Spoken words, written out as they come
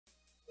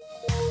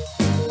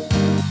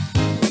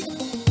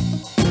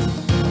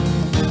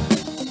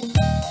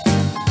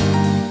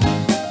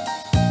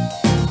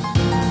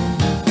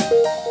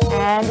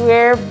And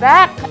we're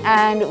back,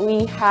 and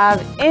we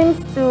have in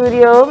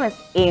studio Miss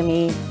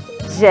Amy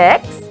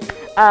Jex.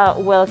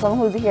 Welcome,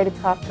 who's here to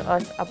talk to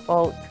us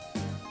about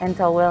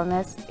mental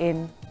wellness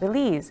in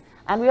Belize.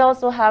 And we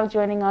also have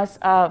joining us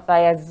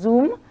via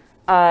Zoom,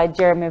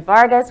 Jeremy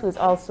Vargas, who's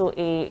also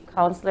a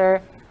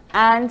counselor.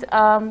 And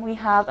we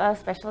have a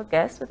special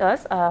guest with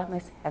us,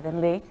 Miss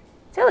Heavenly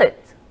Tillett.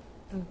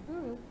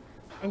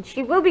 And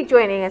she will be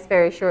joining us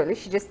very shortly.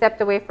 She just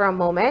stepped away for a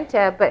moment.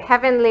 But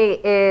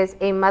Heavenly is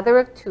a mother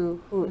of two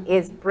who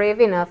is brave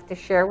enough to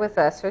share with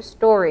us her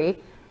story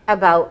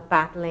about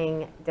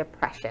battling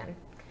depression.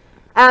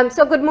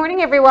 So good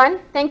morning, everyone.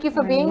 Thank you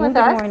for being with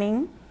us. Good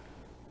morning.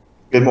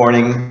 Good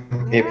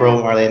morning,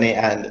 April, Marlene,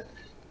 and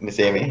Miss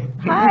Amy.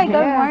 Hi,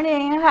 good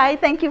morning. Hi,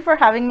 thank you for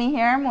having me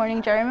here.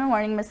 Morning, Jeremy.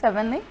 Morning, Miss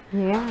Heavenly.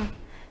 Yeah.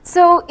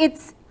 So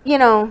it's,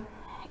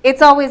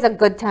 it's always a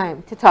good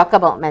time to talk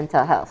about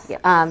mental health,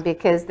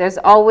 because there's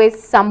always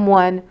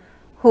someone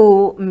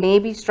who may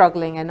be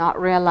struggling and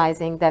not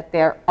realizing that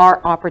there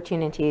are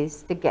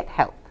opportunities to get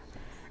help.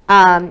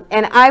 And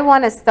I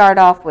want to start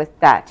off with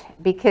that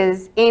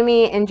because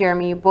Amy and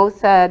Jeremy, you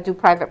both do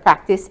private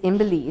practice in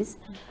Belize,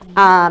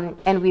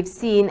 and we've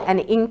seen an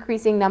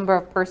increasing number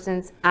of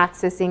persons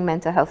accessing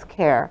mental health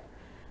care.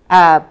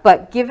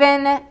 But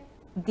given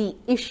the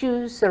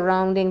issues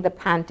surrounding the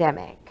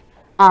pandemic,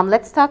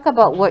 let's talk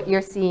about what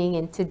you're seeing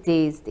in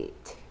today's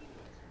date.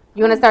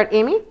 You want to start,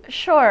 Amy?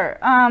 Sure.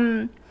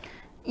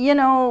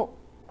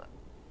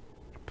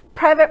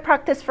 Private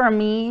practice for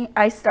me,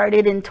 I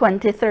started in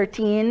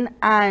 2013,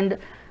 and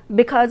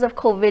because of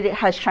COVID, it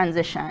has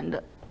transitioned.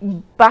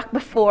 Back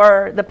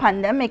before the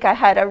pandemic, I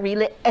had a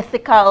really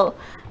ethical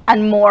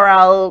and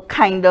moral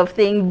kind of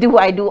thing. Do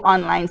I do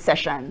online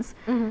sessions?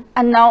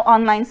 And now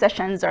online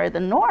sessions are the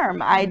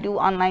norm. I do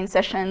online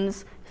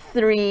sessions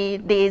 3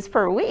 days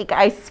per week.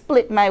 I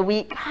split my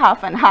week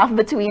half and half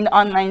between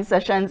online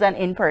sessions and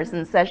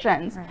in-person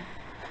sessions.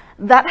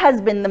 That has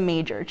been the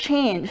major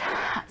change.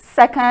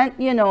 Second,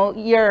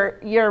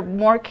 you're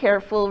more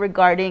careful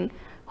regarding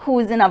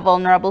who's in a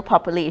vulnerable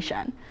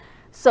population.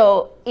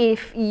 So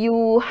if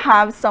you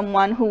have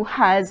someone who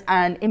has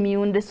an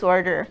immune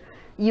disorder,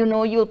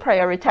 you'll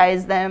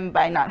prioritize them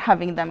by not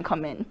having them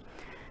come in.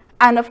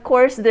 And of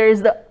course,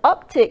 there's the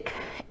uptick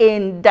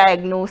in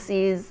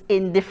diagnoses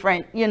in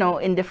different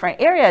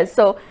areas.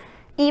 So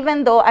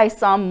even though I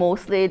saw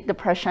mostly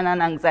depression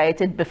and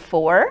anxiety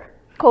before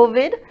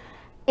COVID,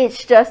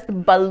 it's just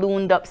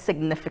ballooned up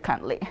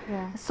significantly.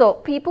 So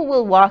people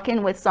will walk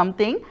in with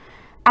something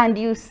and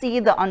you see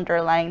the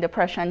underlying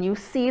depression, you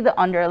see the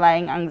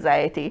underlying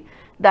anxiety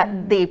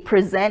that they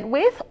present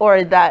with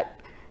or that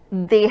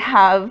they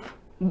have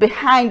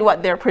behind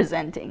what they're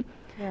presenting.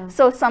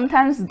 So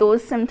sometimes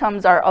those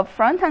symptoms are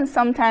upfront and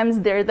sometimes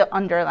they're the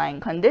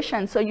underlying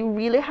condition. So you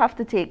really have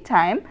to take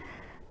time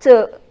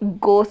to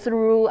go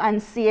through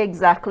and see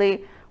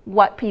exactly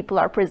what people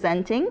are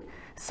presenting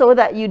so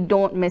that you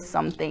don't miss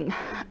something.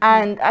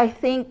 And I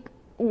think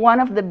one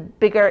of the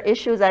bigger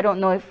issues, I don't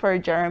know if for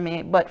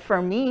Jeremy, but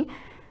for me,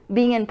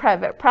 being in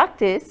private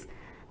practice,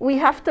 we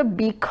have to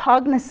be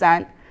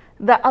cognizant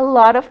that a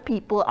lot of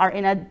people are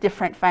in a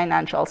different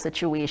financial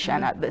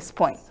situation at this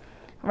point,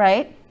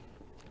 right?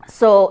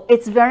 So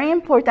it's very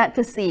important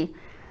to see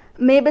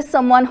maybe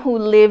someone who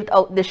lived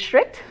out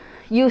district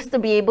used to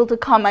be able to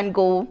come and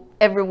go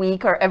every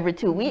week or every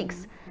 2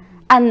 weeks.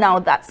 And now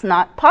that's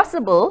not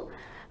possible,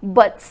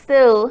 but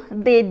still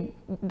they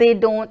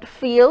don't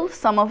feel,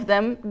 some of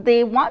them,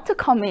 they want to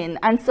come in.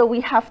 And so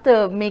we have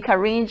to make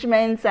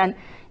arrangements and,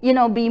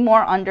 be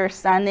more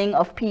understanding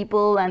of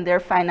people and their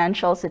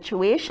financial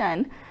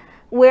situation.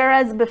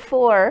 Whereas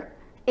before,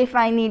 if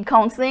I need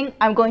counseling,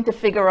 I'm going to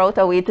figure out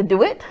a way to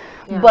do it.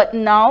 But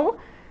now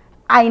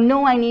I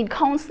know I need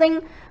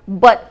counseling,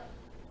 but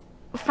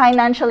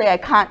financially I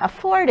can't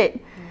afford it.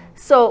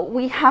 So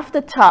we have to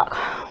talk.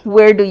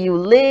 Where do you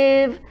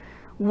live?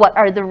 What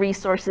are the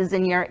resources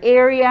in your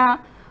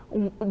area?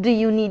 Do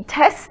you need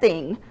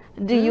testing?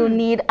 Do you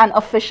need an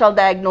official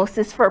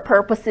diagnosis for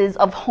purposes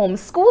of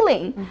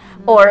homeschooling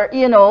or,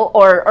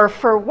 or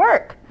for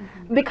work?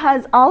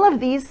 Because all of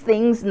these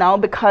things now,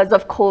 because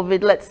of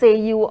COVID, let's say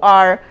you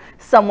are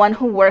someone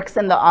who works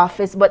in the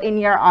office, but in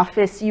your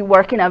office you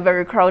work in a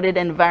very crowded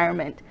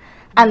environment,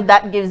 and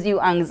that gives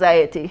you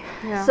anxiety.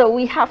 So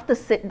we have to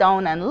sit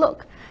down and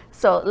look.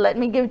 So let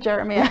me give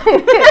Jeremy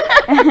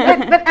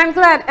but I'm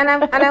glad, and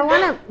I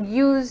want to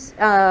use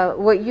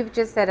what you've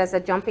just said as a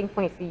jumping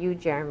point for you,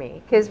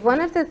 Jeremy, because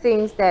one of the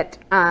things that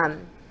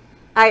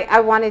I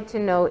wanted to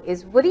know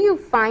is, what do you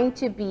find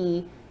to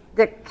be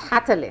the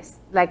catalyst,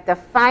 like the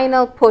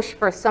final push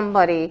for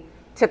somebody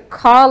to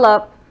call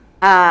up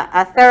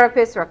a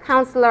therapist or a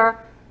counselor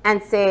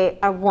and say,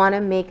 I want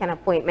to make an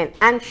appointment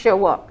and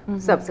show up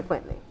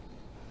subsequently?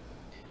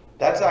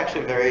 That's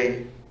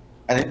actually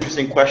an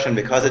interesting question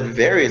because it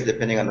varies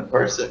depending on the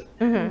person.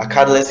 A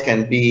catalyst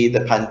can be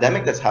the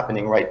pandemic that's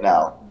happening right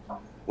now,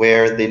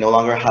 where they no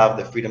longer have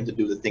the freedom to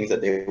do the things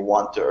that they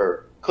want to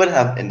or could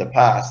have in the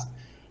past.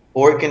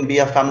 Or it can be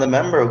a family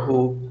member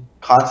who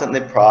constantly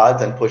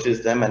prods and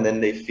pushes them, and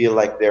then they feel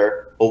like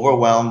they're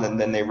overwhelmed, and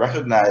then they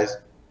recognize,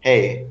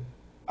 hey,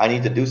 I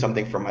need to do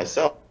something for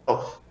myself.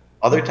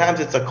 Other times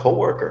it's a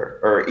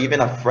coworker or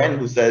even a friend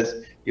who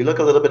says, you look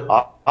a little bit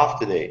off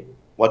today.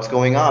 What's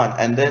going on?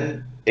 And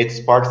then it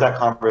sparks that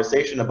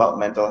conversation about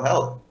mental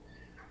health.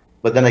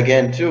 But then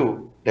again,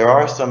 too, there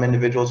are some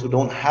individuals who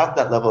don't have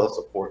that level of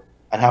support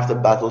and have to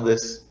battle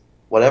this,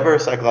 whatever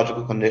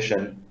psychological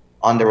condition,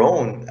 on their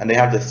own, and they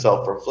have to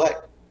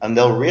self-reflect. And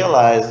they'll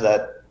realize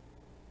that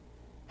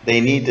they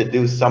need to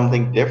do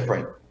something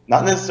different.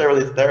 Not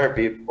necessarily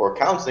therapy or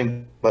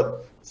counseling,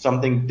 but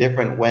something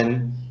different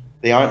when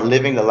they aren't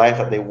living the life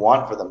that they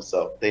want for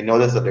themselves. They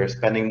notice that they're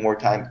spending more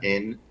time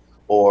in,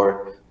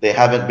 or they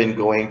haven't been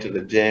going to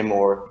the gym,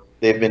 or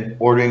they've been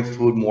ordering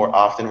food more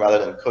often rather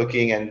than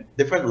cooking, and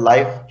different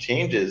life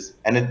changes.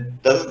 And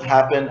it doesn't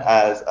happen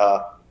as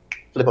a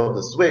flip of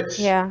the switch.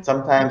 Yeah.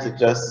 Sometimes it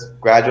just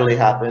gradually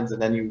happens,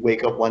 and then you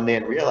wake up one day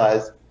and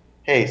realize,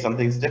 hey,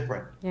 something's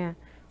different. Yeah.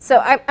 So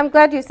I'm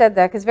glad you said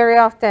that, because very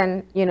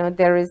often, you know,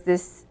 there is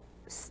this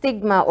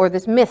stigma, or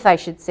this myth, I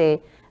should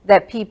say,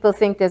 that people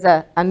think there's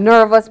a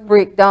nervous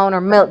breakdown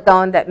or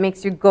meltdown that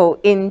makes you go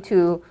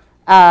into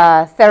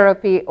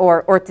therapy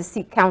or to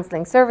seek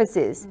counseling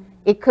services. Mm-hmm.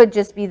 It could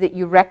just be that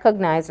you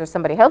recognize, or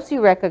somebody helps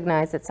you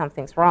recognize, that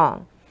something's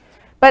wrong.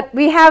 But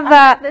we have...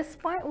 at this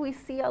point, we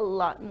see a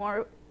lot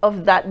more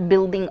of that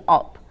building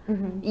up.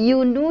 Mm-hmm.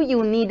 You knew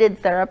you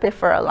needed therapy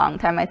for a long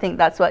time. I think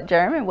that's what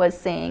Jeremy was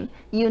saying.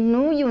 You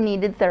knew you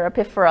needed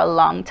therapy for a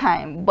long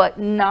time, but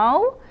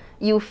now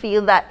you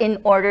feel that in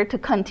order to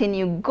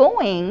continue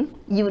going,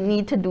 you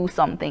need to do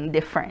something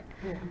different.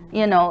 Mm-hmm.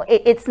 You know,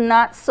 it's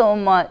not so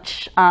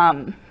much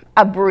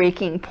a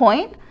breaking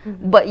point,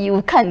 mm-hmm. but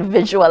you can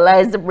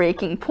visualize the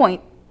breaking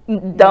point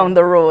down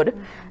the road.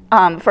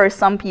 Mm-hmm. For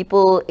some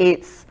people,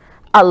 it's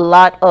a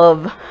lot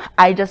of,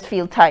 I just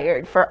feel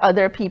tired. For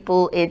other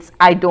people, it's,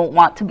 I don't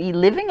want to be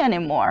living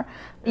anymore.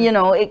 Mm-hmm. You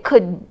know, it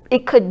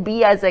could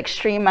be as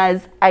extreme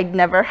as, I'd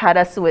never had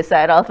a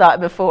suicidal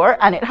thought before,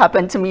 and it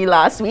happened to me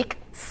last week.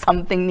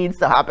 Something needs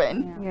to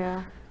happen.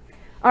 Yeah.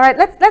 All right,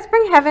 let's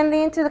bring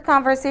Heavenly into the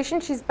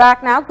conversation. She's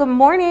back now. Good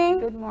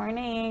morning. Good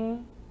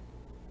morning.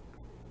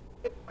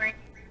 Good morning.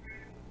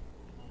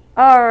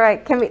 All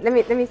right, let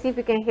me see if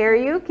we can hear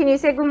you. Can you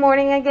say good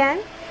morning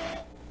again?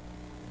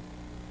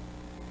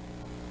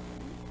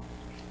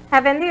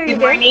 Heavenly, are you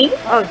Good morning. there?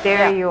 Oh,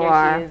 there you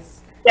are.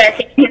 Yeah,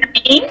 can you hear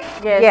me?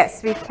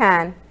 Yes, we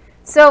can.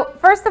 So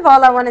first of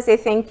all, I want to say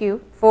thank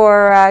you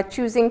for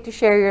choosing to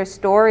share your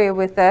story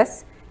with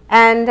us.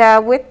 And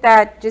with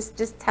that,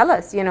 just tell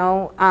us, you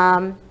know,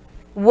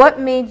 what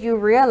made you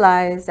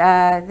realize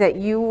that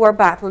you were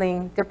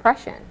battling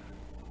depression?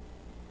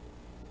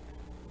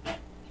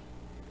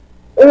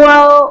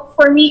 Well,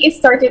 for me, it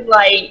started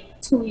like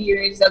 2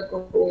 years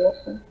ago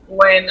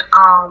when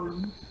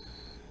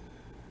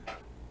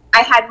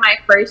I had my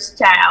first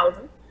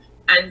child,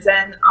 and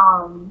then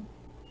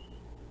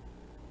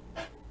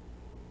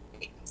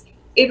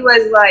it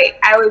was like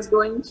I was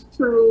going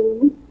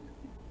through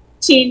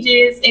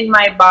changes in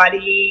my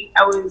body.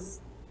 I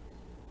was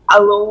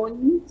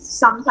alone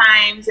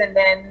sometimes, and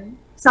then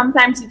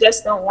sometimes you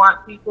just don't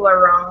want people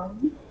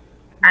around.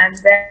 And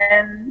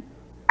then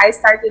I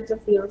started to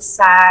feel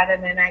sad,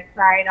 and then I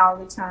cried all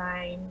the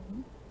time.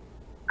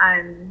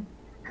 And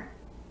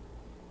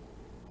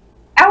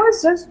I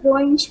was just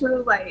going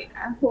through like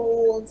a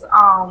whole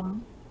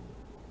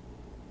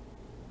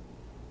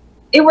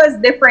it was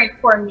different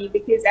for me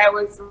because I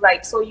was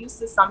like so used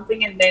to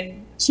something and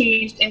then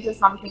changed into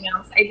something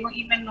else. I don't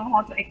even know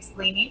how to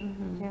explain it.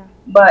 Mm-hmm. Yeah.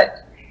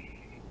 But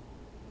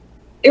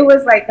it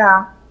was like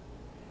a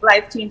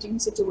life-changing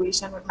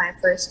situation with my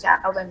first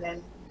child, and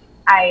then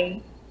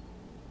I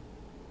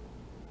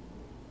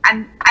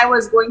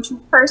was going through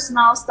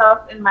personal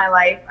stuff in my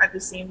life at the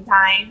same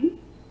time.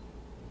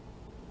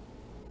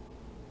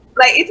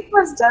 Like, it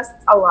was just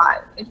a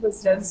lot. It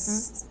was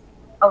just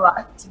a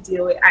lot to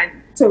deal with,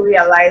 and to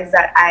realize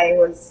that I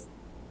was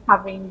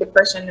having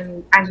depression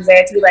and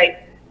anxiety.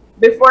 Like,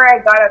 before I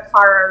got a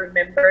car, I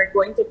remember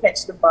going to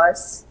catch the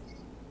bus,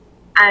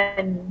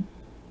 and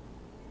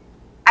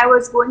I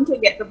was going to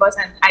get the bus,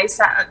 and I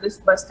sat at this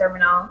bus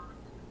terminal,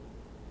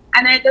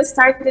 and I just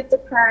started to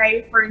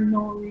cry for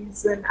no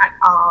reason at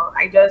all.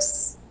 I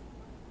just,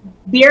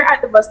 there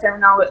at the bus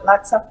terminal with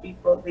lots of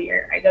people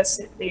there, I just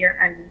sit there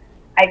and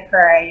I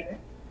cried.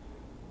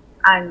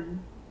 And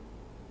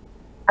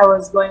I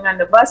was going on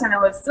the bus and I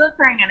was still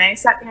crying, and I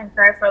sat there and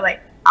cried for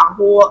like a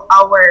whole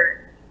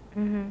hour.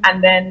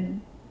 And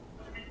then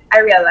I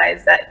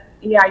realized that,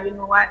 yeah, you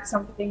know what,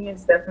 something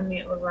is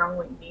definitely wrong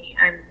with me,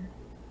 and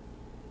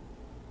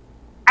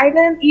I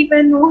didn't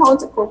even know how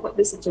to cope with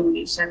the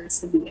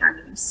situations, to be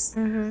honest.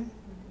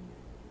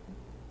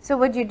 So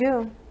what'd you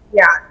do?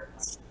 Yeah.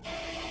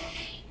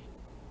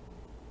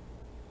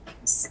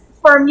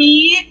 For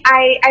me,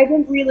 I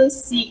didn't really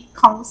seek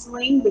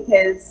counseling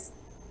because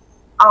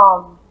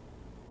I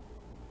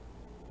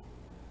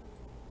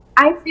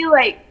feel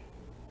like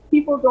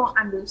people don't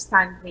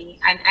understand me,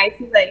 and I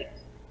feel like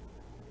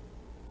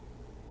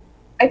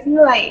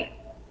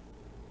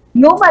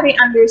nobody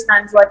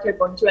understands what you're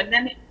going through. And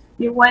then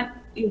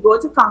you go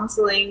to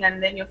counseling,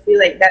 and then you feel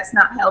like that's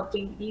not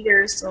helping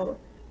either. So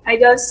I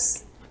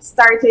just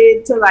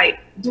started to like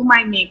do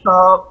my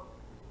makeup.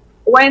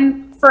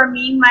 When for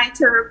me, my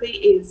therapy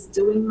is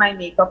doing my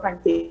makeup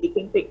and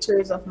taking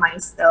pictures of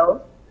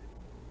myself.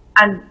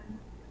 And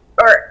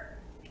or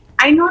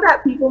I know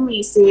that people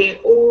may say,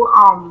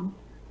 oh,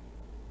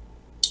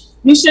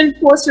 you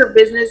shouldn't post your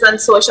business on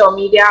social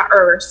media,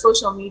 or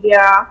social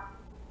media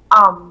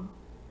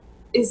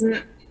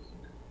isn't,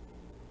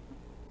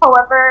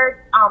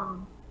 however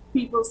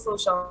people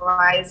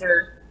socialize,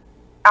 or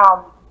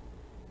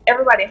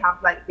everybody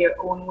have like their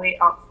own way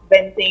of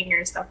venting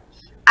or stuff.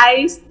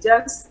 I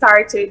just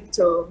started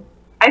to,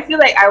 I feel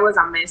like I was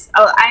a mess.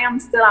 I am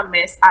still a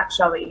mess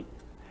actually.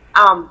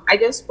 I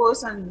just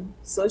post on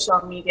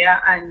social media,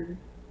 and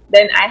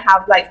then I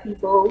have like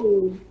people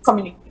who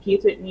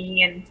communicate with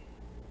me and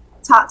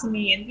talk to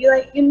me and be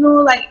like, you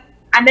know, like,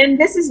 and then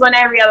this is when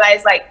I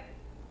realized like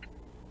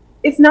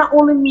it's not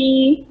only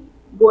me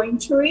going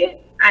through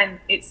it, and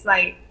it's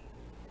like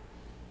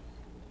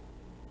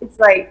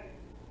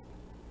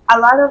a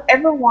lot of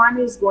everyone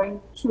is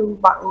going through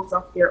battles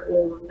of their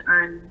own,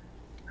 and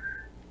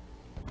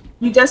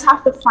you just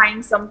have to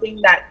find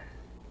something that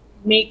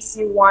makes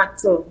you want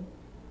to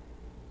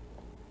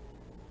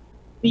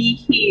be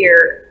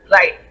here,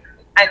 like,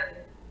 and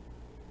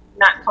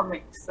not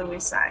commit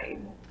suicide.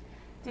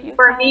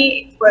 For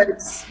me, it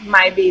was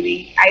my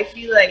baby. I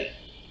feel like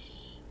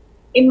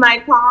in my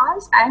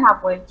past, I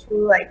have went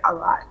through like a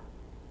lot.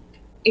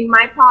 In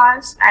my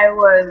past, when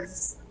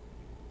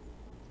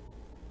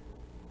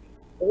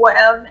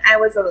I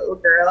was a little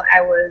girl,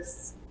 I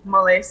was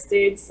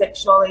molested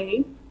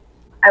sexually.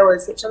 I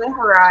was sexually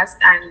harassed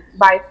and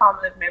by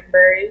family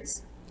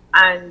members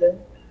and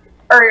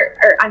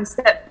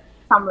step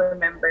family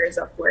members,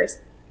 of course.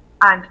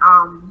 And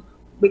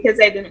because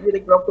I didn't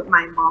really grow up with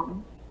my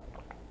mom.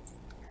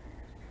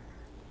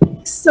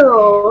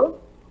 So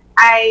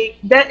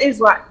that is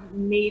what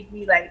made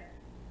me like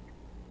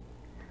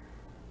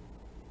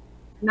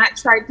not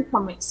try to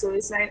commit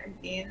suicide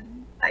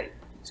again. Like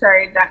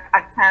try that,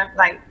 I can't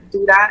like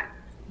do that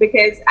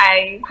because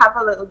I have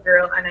a little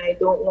girl and I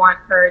don't want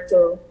her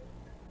to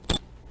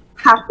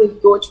have to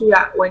go through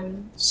that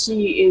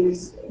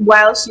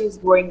while she's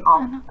growing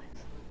up.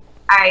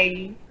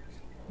 I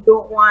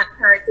don't want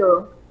her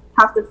to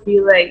have to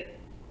feel like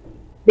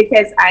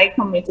because I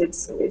committed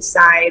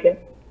suicide,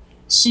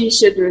 she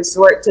should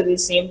resort to the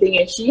same thing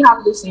and she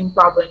have the same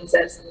problems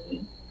as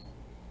me.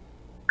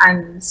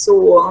 And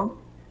so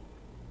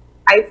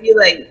I feel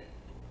like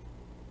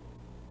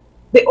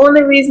the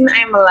only reason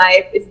I'm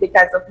alive is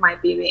because of my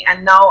baby,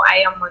 and now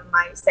I am on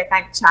my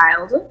second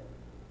child.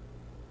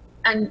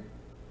 And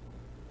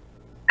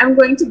I'm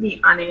going to be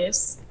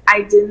honest,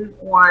 I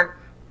didn't want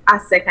a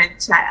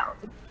second child.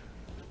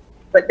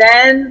 But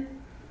then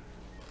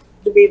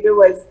the baby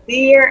was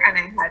there and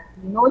I had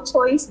no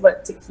choice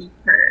but to keep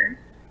her.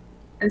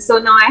 And so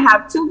now I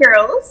have two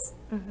girls,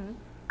 and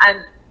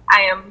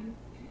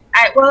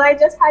I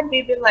just had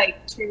baby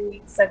like 3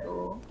 weeks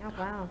ago. Oh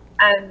wow.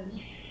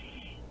 And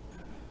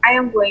I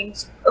am going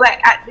to,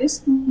 like at this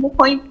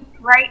point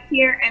right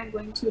here, I'm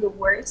going through the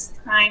worst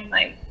time,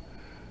 like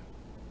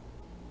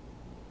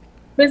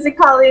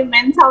physically,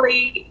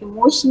 mentally,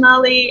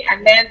 emotionally,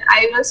 and then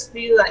I just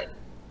feel like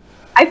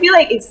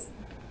it's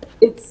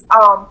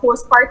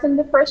postpartum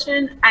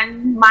depression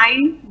and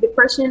my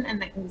depression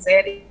and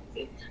anxiety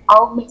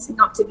all mixing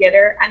up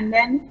together, and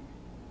then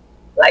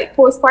like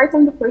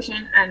postpartum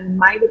depression and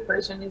my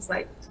depression is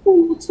like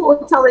two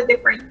totally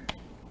different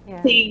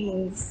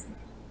things.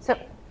 So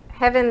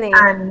Heavenly,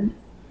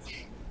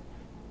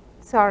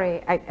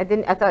 sorry, I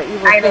thought you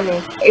were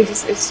finished.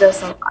 It's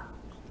just a lot.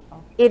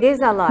 It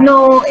is a lot.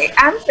 No,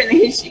 I'm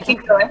finished. You can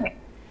go ahead.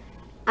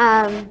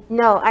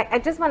 No, I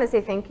just want to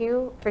say thank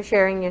you for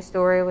sharing your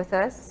story with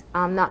us.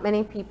 Not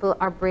many people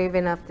are brave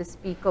enough to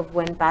speak of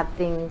when bad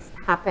things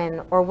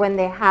happen or when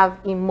they have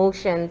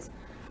emotions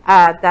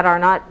that are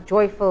not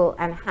joyful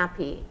and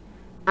happy.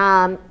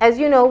 As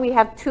you know, we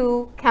have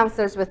 2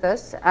 counselors with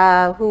us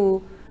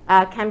who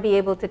can be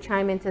able to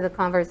chime into the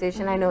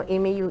conversation. I know,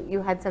 Amy,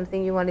 you had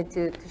something you wanted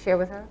to share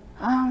with her?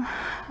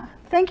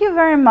 Thank you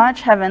very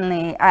much,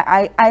 Heavenly.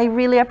 I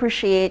really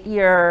appreciate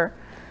your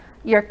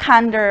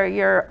candor,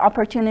 your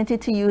opportunity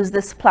to use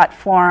this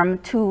platform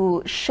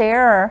to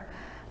share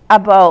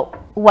about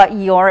what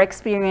your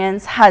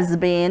experience has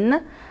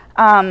been.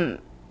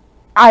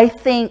 I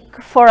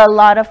think for a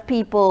lot of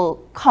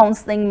people,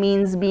 counseling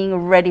means being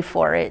ready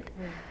for it.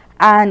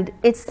 And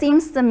it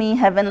seems to me,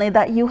 Heavenly,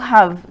 that you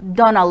have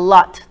done a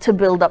lot to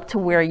build up to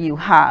where you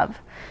have.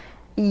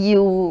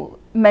 You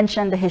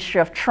mentioned the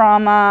history of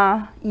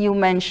trauma, you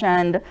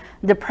mentioned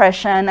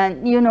depression,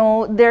 and you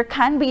know, there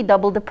can be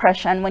double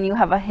depression when you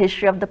have a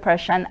history of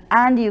depression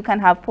and you can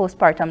have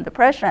postpartum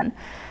depression.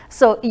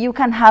 So you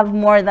can have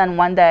more than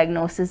one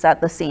diagnosis at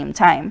the same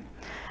time.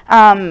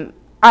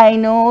 I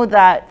know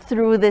that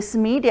through this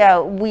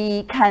media,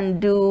 we can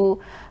do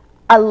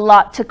a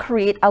lot to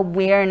create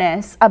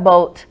awareness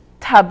about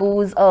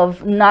taboos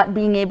of not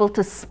being able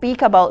to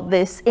speak about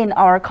this in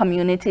our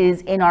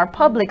communities, in our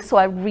public. So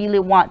I really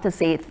want to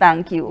say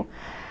thank you.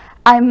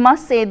 I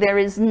must say there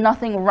is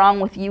nothing wrong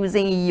with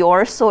using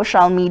your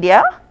social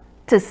media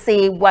to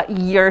say what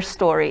your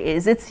story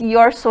is. It's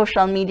your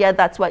social media.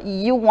 That's what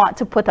you want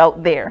to put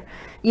out there.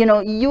 You know,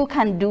 you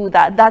can do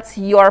that. That's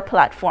your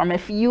platform.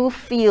 If you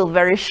feel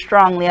very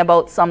strongly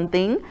about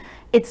something,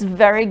 it's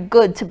very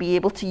good to be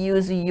able to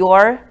use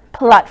your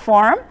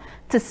platform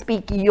to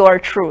speak your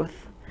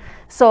truth.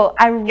 So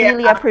I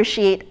really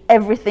appreciate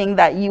everything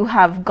that you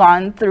have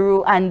gone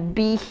through and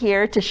be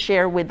here to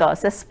share with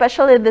us,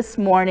 especially this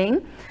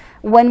morning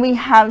when we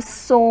have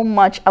so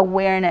much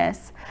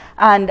awareness.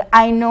 And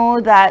I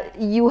know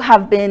that you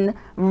have been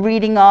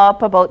reading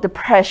up about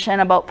depression,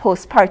 about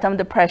postpartum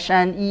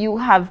depression. You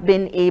have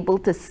been able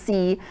to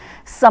see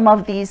some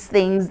of these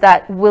things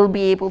that will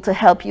be able to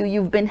help you.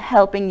 You've been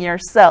helping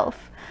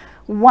yourself.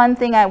 One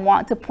thing I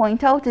want to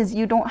point out is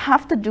you don't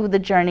have to do the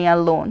journey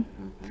alone.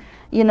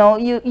 You know,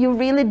 you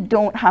really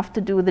don't have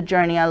to do the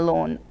journey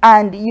alone.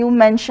 And you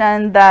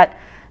mentioned that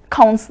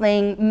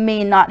counseling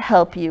may not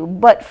help you,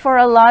 but for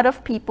a lot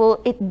of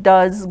people, it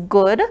does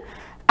good.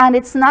 And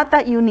it's not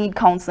that you need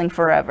counseling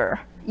forever.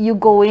 You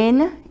go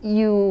in,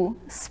 you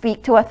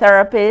speak to a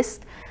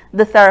therapist,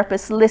 the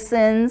therapist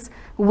listens,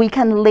 we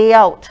can lay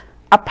out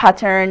a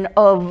pattern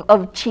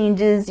of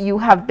changes you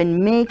have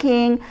been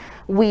making.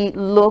 We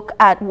look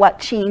at what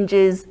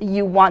changes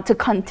you want to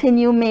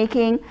continue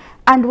making,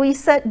 and we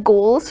set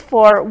goals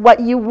for what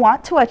you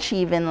want to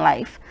achieve in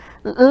life.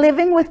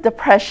 Living with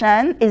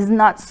depression is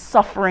not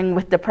suffering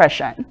with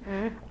depression.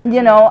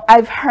 You know,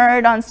 I've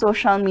heard on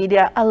social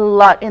media a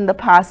lot in the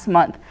past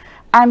month,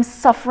 I'm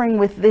suffering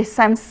with this,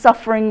 I'm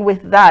suffering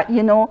with that,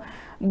 you know,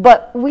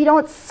 but we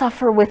don't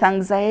suffer with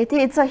anxiety.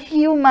 It's a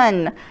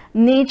human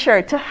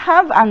nature to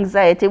have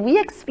anxiety. We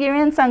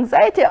experience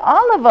anxiety,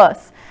 all of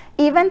us.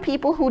 Even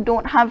people who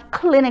don't have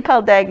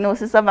clinical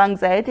diagnosis of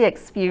anxiety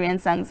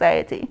experience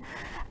anxiety.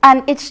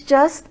 And it's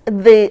just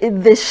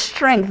the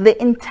strength,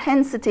 the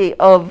intensity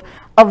of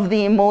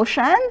the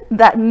emotion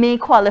that may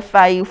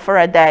qualify you for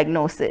a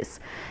diagnosis.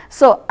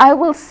 So I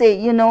will say,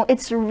 you know,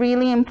 it's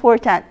really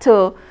important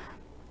to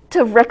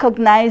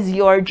recognize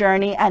your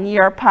journey and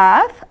your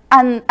path.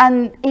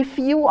 And if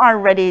you are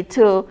ready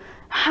to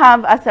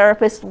have a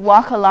therapist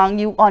walk along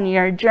you on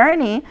your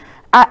journey,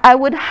 I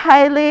would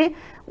highly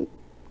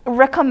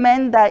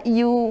recommend that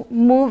you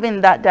move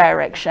in that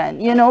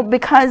direction, you know,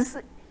 because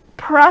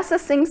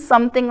processing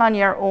something on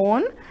your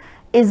own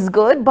is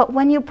good, but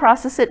when you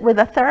process it with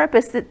a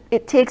therapist,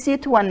 it takes you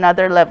to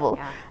another level.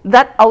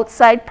 That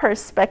outside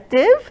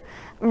perspective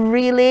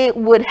really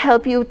would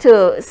help you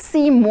to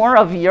see more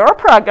of your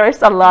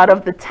progress a lot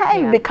of the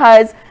time,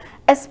 because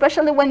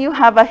especially when you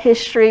have a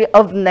history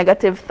of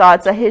negative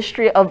thoughts, a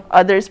history of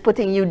others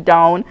putting you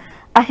down,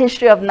 a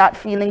history of not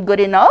feeling good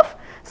enough,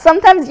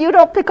 sometimes you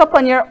don't pick up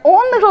on your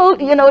own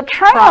little, you know,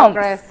 triumphs.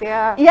 Progress,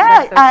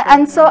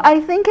 And so I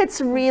think it's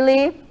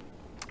really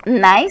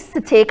nice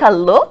to take a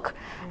look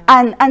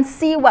and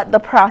see what the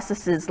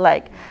process is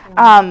like.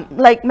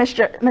 Like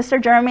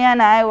Mr. Jeremy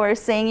and I were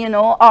saying, you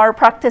know, our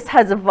practice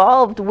has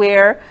evolved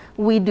where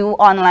we do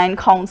online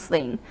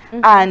counseling,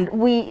 and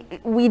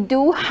we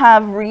do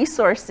have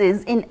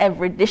resources in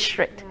every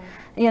district.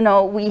 You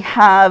know, we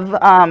have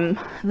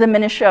the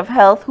Ministry of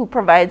Health who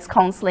provides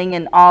counseling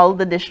in all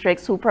the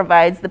districts, who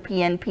provides the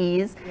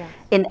PNPs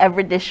in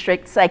every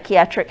district,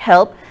 psychiatric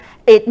help.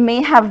 It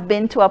may have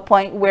been to a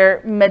point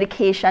where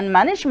medication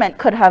management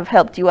could have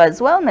helped you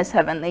as well, Ms.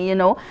 Heavenly. You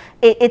know,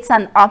 it's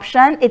an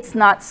option. It's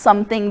not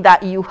something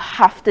that you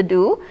have to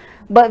do.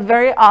 But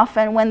very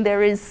often when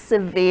there is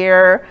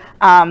severe,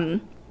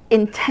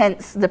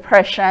 intense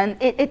depression,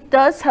 it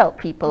does help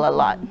people a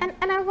lot.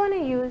 And I want to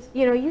use,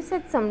 you know, you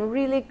said some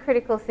really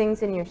critical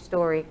things in your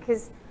story,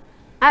 because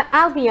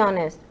I'll be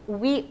honest,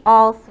 we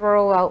all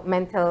throw out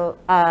mental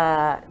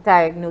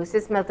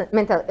diagnosis,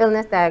 mental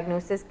illness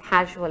diagnosis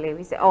casually.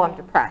 We say, oh, I'm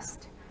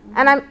depressed.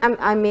 And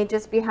I may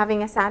just be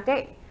having a sad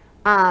day.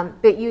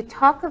 But you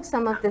talk of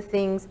some of the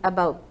things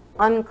about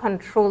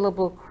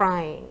uncontrollable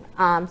crying,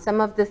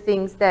 some of the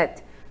things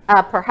that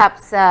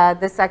perhaps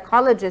the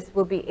psychologist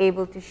will be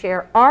able to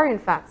share are in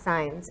fact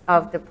signs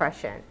of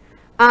depression.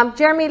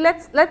 Jeremy,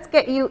 let's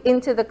get you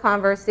into the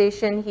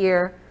conversation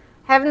here.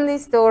 Heavenly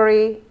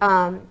story,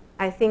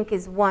 I think,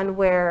 is one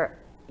where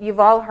you've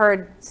all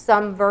heard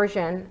some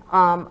version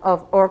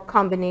of or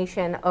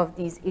combination of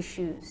these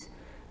issues.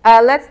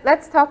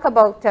 Let's talk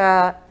about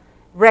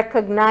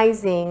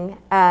recognizing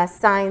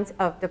signs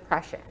of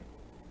depression.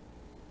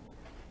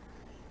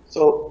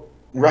 So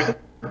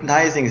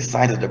recognizing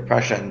signs of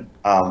depression,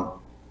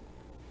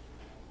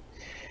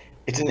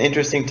 it's an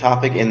interesting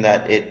topic in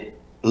that it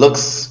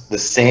looks the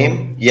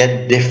same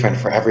yet different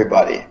for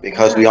everybody,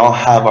 because we all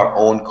have our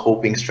own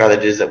coping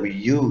strategies that we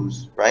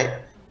use, right?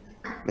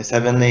 Miss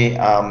Heavenly,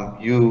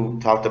 you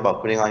talked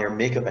about putting on your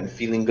makeup and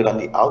feeling good on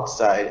the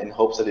outside in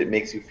hopes that it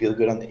makes you feel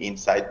good on the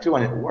inside too,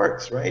 and it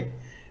works, right?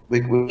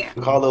 We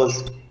call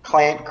those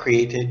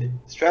client-created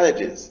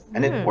strategies,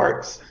 and it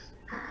works.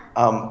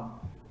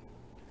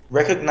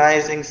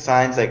 recognizing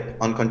signs like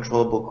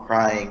uncontrollable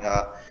crying,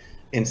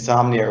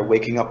 insomnia, or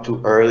waking up too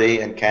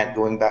early and can't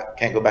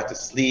go back to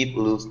sleep,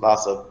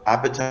 loss of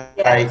appetite,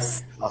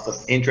 Yes. loss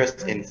of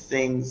interest in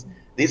things.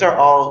 These are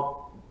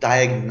all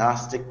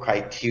diagnostic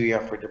criteria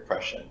for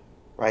depression,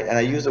 right? And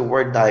I use the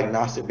word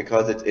diagnostic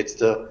because it's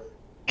to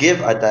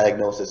give a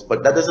diagnosis,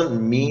 but that doesn't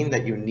mean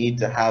that you need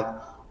to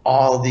have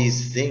all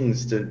these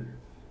things to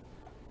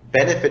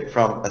benefit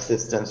from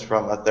assistance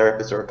from a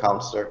therapist or a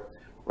counselor,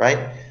 right?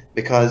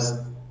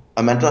 Because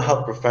a mental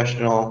health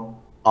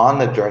professional on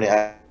the journey,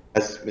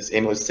 as Ms.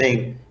 Amy was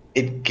saying,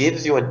 it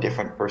gives you a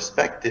different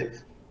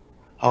perspective.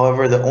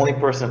 However, the only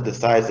person that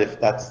decides if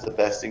that's the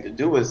best thing to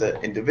do is an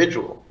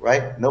individual,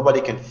 right?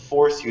 Nobody can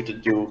force you to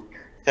do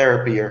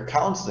therapy or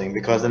counseling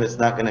because then it's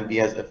not going to be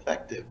as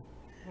effective.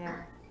 Yeah.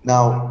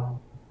 Now,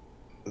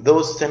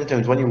 those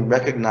symptoms, when you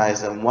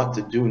recognize them, what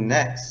to do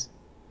next,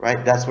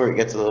 right? That's where it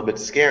gets a little bit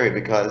scary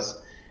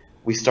because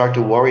we start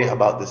to worry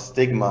about the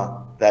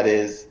stigma that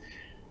is,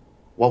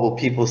 what will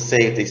people say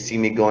if they see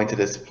me going to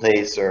this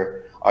place,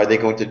 or are they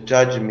going to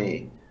judge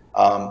me?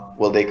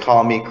 Will they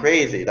call me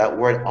crazy? That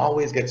word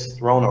always gets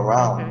thrown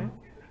around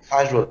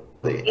casually.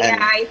 Yeah,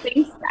 And I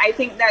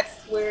think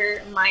that's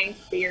where my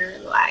fear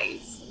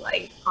lies.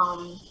 Like,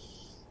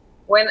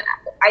 when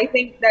I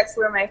think that's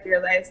where my fear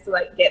lies, to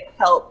like get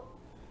help.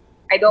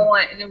 I don't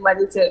want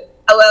anybody to.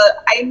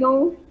 Well, I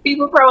know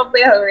people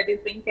probably already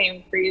think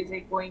I'm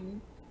crazy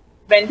going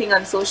venting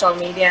on social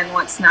media and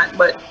what's not,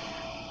 but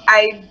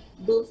I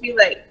do feel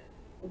like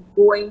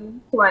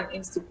going to an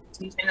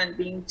institution and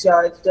being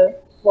judged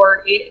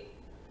for it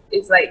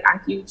is like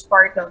a huge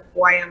part of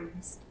why I'm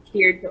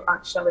scared to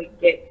actually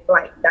get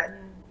like that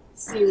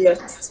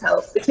serious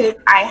help, because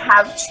I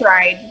have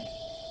tried,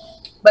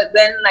 but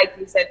then like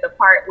you said, the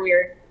part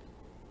where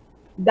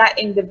that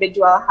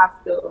individual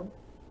have to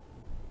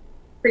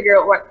figure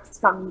out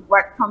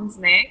what comes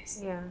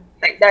next. Yeah.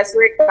 Like that's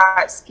where it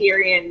got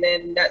scary, and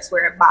then that's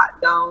where I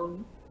backed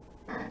down,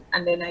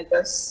 and then I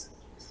just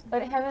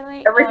But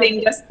Heavenly,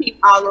 everything just keep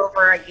all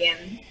over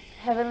again.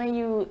 Heavenly,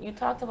 you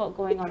talked about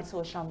going on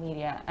social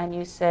media, and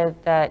you said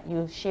that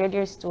you shared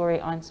your story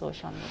on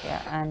social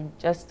media. And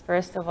just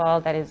first of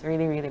all, that is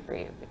really, really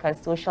brave, because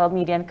social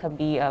media can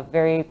be a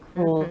very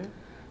cruel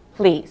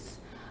place.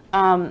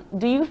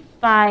 Do you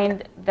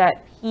find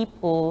that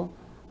people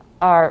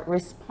are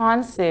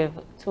responsive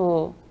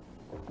to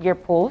your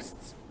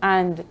posts?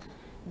 And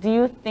do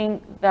you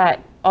think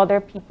that other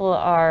people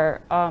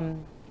are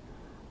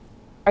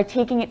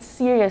taking it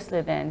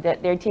seriously then,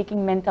 that they're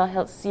taking mental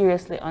health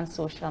seriously on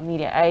social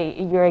media?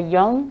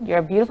 You're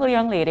a beautiful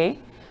young lady.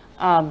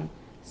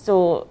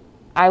 So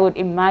I would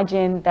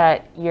imagine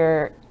that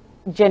your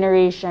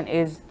generation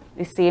is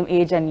the same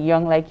age and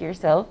young like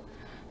yourself,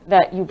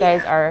 that you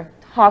guys are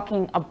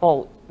talking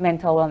about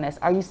mental wellness.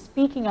 Are you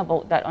speaking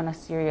about that on a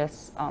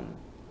serious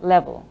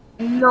level?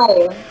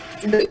 No,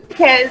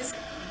 because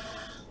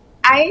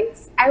I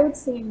would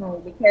say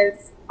no,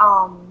 because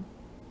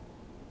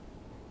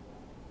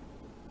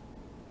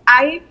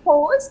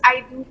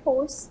I do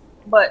post,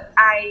 but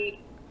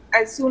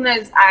as soon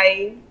as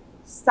I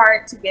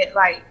start to get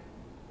like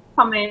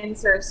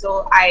comments or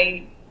so,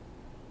 I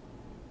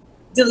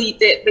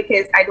delete it,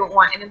 because I don't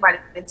want anybody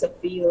to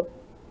feel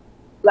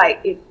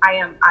like if I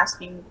am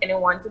asking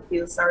anyone to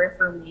feel sorry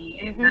for me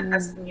and not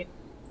asking you to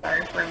feel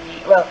sorry for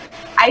me. Well,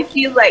 I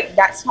feel like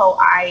that's how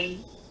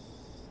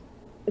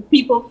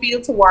people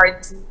feel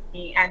towards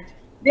me, and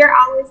they're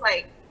always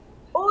like,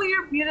 "Oh,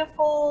 you're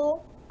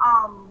beautiful.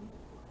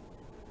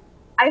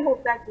 I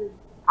hope that you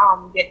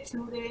get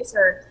through this."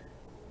 Or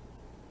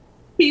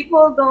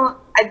people don't.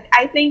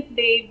 I think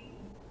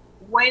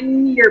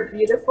when you're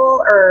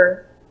beautiful,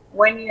 or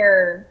when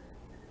you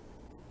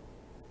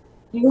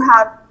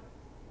have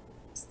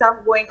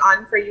stuff going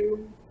on for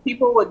you,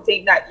 people would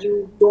think that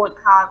you don't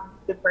have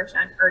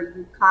depression, or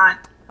you can't.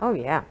 Oh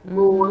yeah.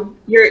 Go.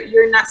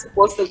 You're not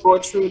supposed to go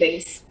through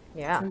this.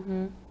 Yeah.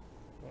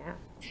 Yeah.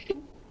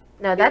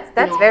 No, that's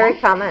very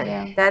common.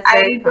 Yeah. That's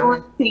very I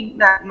don't think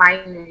that my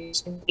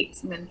generation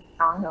takes mental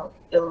health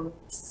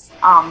illness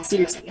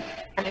seriously,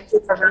 and it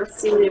is a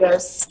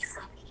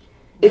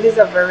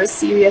very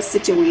serious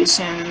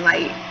situation.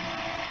 Like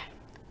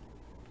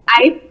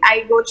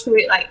I go through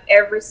it like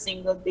every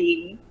single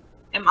day.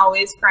 I'm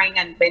always crying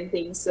and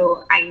venting,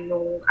 so I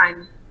know.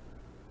 And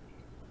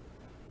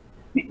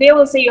they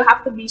will say you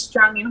have to be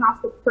strong, you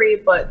have to pray,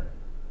 but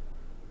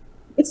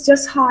it's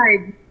just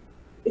hard.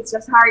 It's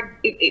just hard.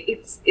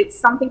 It's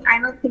something, I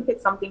don't think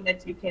it's something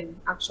that you can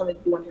actually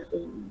do on your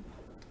own.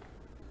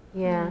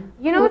 Yeah.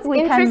 You know,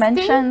 we can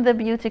mention the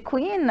beauty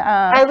queen.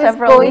 I was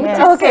going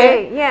to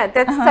say, yeah,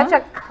 that's such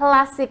a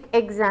classic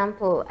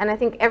example. And I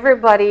think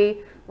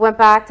everybody went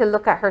back to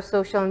look at her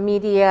social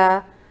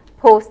media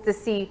post to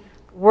see,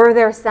 were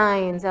there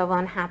signs of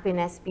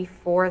unhappiness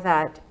before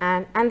that?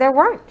 And there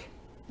weren't.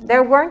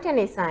 There weren't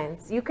any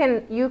signs. You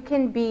can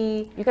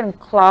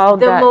cloud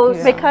the that,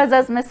 most, because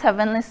as Miss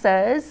Heavenly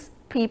says,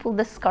 people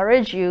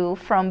discourage you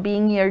from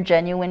being your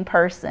genuine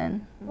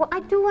person. Well, I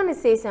do want to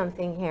say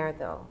something here,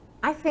 though.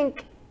 I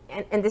think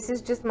and this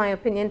is just my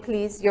opinion,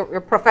 please,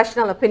 your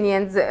professional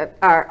opinions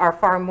are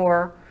far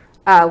more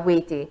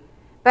weighty.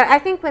 But I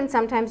think when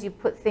sometimes you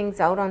put things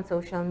out on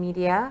social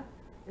media,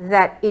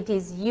 that it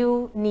is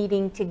you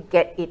needing to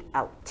get it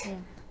out.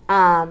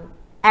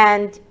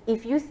 And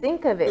if you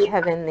think of it,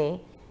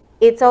 Heavenly,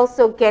 it's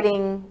also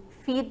getting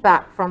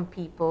feedback from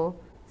people,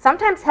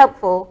 sometimes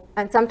helpful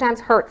and sometimes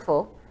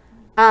hurtful.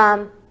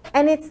 And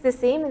it's the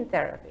same in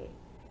therapy.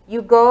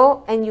 You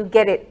go and you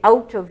get it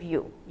out of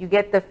you. You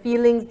get the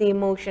feelings, the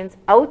emotions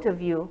out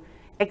of you,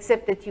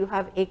 except that you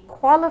have a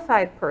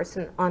qualified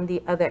person on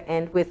the other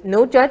end with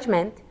no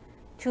judgment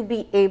to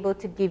be able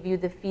to give you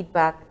the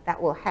feedback that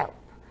will help.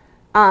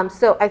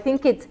 So I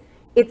think it's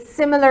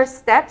similar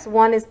steps.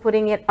 One is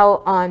putting it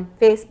out on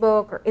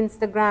Facebook or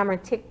Instagram or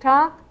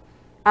TikTok,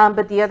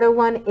 but the other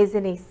one is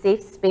in a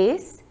safe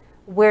space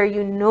where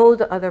you know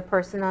the other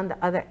person on the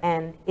other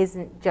end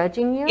isn't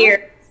judging you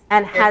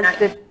and has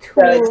the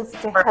tools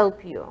to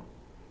help you.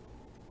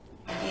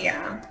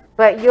 Yeah.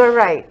 But you're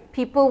right.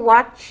 People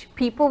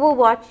will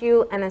watch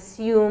you and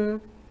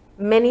assume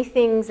many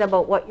things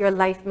about what your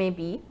life may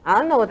be.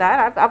 I know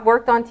that. I've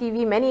worked on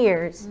TV many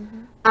years.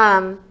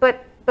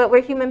 But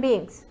we're human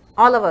beings,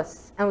 all of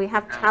us, and we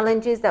have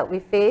challenges that we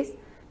face.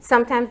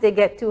 Sometimes they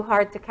get too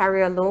hard to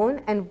carry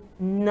alone, and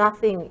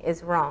nothing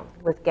is wrong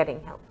with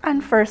getting help.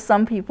 And for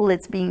some people,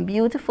 it's being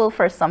beautiful.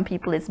 For some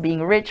people, it's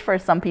being rich. For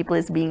some people,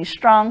 it's being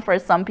strong. For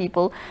some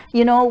people,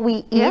 you know,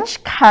 we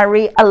each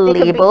carry a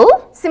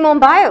label. Simone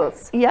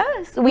Biles.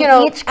 Yes, we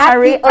each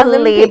carry a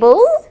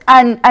label,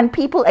 and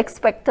people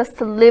expect us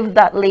to live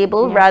that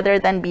label rather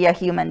than be a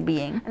human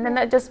being. And then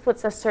that just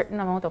puts a certain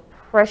amount of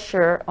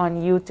pressure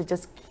on you to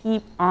just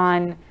keep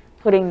on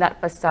putting that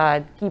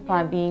facade, keep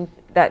on being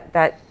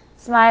that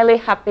smiley,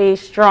 happy,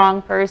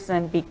 strong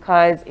person,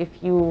 because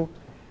if you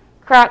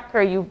crack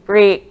or you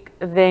break,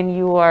 then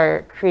you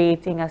are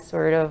creating a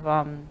sort of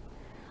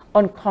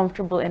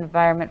uncomfortable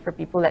environment for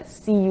people that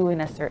see you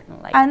in a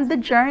certain light. And the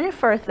journey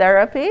for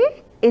therapy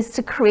is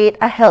to create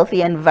a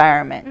healthy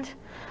environment,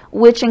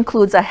 which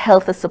includes a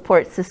healthy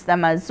support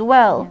system as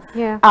well,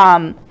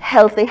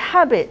 healthy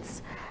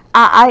habits.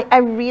 I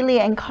really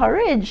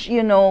encourage,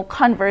 you know,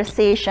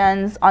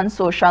 conversations on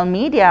social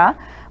media,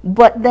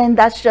 but then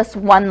that's just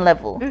one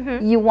level.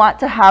 You want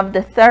to have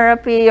the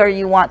therapy, or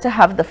you want to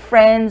have the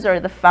friends or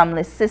the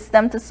family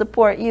system to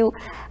support you,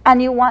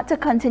 and you want to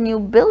continue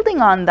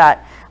building on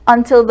that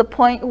until the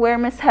point where,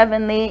 Miss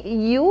Heavenly,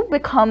 you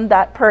become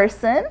that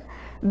person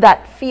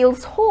that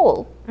feels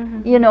whole.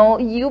 You know,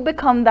 you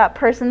become that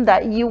person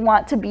that you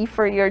want to be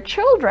for your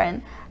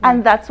children.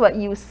 And that's what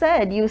you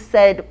said. You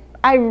said,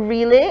 I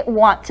really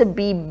want to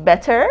be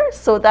better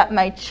so that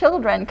my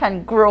children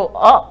can grow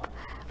up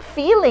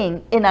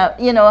feeling in a,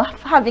 you know,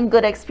 having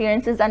good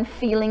experiences and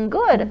feeling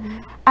good.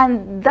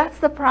 And that's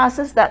the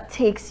process that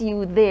takes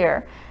you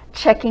there.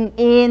 Checking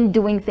in,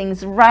 doing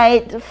things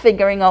right,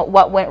 figuring out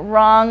what went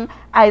wrong.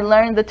 I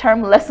learned the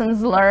term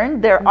lessons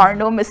learned. There are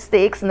no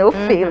mistakes, no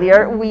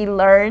failure. We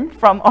learn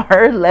from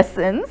our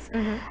lessons.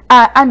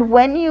 And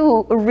when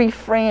you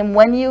reframe,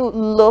 when you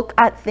look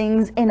at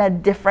things in a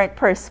different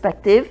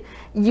perspective,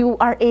 you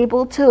are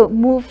able to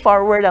move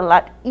forward a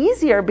lot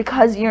easier,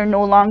 because you're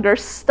no longer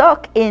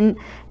stuck in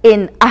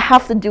I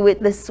have to do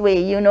it this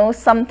way. You know,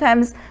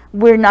 sometimes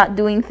we're not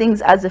doing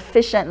things as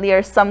efficiently,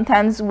 or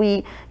sometimes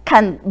we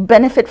can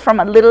benefit from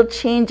a little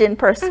change in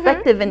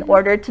perspective in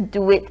order to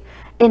do it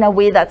in a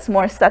way that's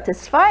more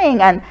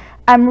satisfying. And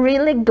I'm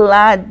really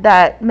glad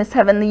that, Miss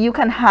Heavenly, you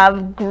can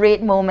have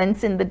great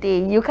moments in the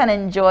day. You can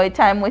enjoy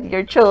time with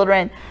your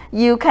children.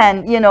 You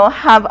can, you know,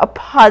 have a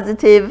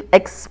positive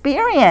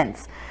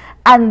experience.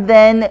 And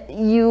then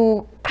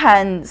you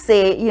can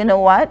say, you know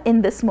what,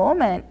 in this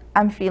moment,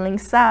 I'm feeling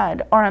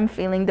sad, or I'm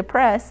feeling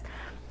depressed.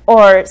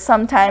 Or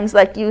sometimes,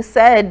 like you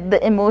said,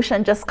 the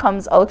emotion just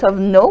comes out of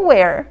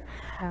nowhere.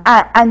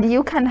 And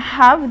you can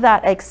have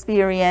that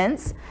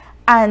experience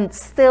and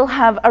still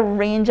have a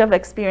range of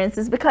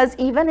experiences, because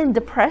even in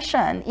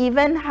depression,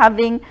 even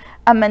having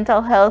a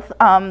mental health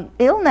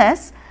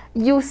illness,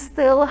 you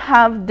still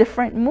have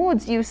different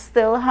moods, you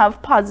still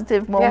have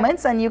positive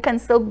moments, and you can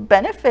still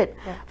benefit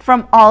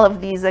from all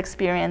of these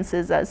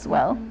experiences as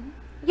well.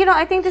 You know,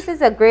 I think this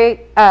is a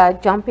great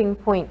jumping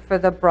point for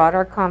the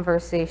broader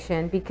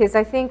conversation, because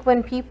I think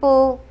when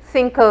people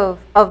think of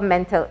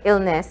mental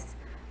illness,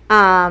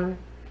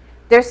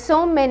 there's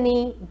so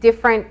many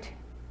different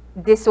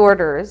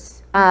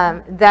disorders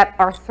that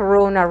are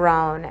thrown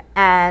around.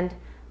 And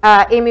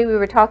Amy, we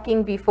were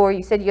talking before,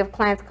 you said you have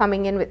clients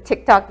coming in with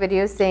TikTok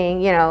videos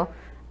saying, you know,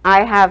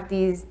 I have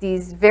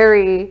these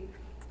very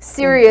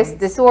serious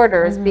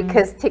disorders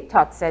because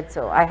TikTok said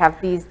so. I have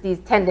these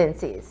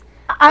tendencies.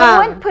 I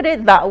wouldn't put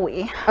it that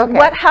way.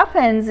 What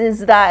happens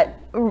is that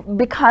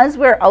because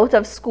we're out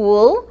of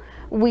school,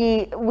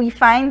 we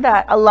find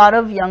that a lot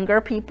of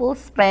younger people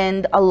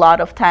spend a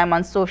lot of time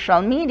on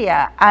social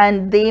media,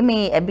 and they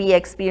may be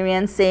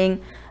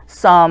experiencing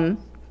some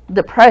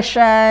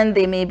depression,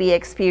 they may be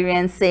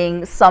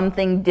experiencing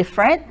something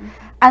different,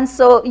 And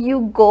so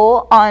you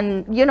go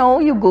on, you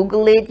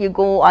Google it, you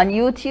go on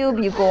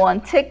YouTube, you go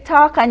on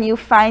TikTok, and you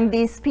find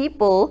these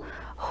people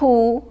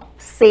who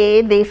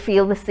say they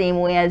feel the same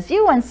way as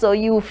you. And so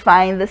you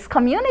find this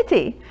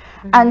community.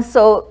 And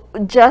so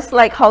just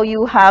like how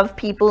you have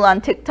people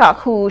on TikTok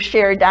who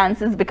share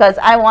dances because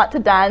I want to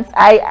dance,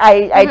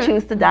 I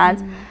choose to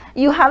dance.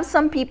 You have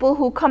some people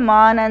who come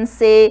on and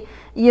say,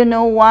 you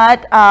know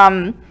what,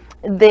 I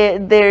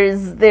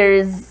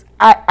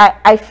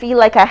feel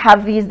like I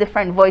have these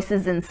different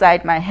voices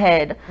inside my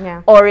head.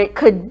 Yeah. Or it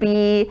could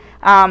be,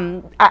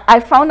 I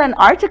found an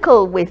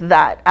article with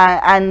that.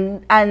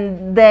 And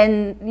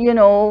then,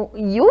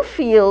 you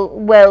feel,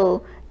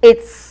 well,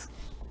 it's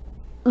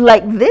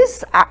like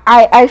this.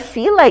 I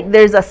feel like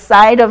there's a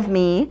side of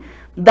me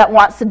that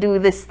wants to do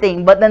this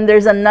thing, but then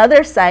there's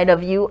another side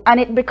of you, and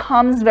it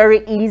becomes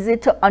very easy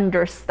to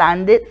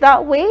understand it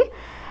that way.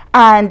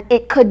 And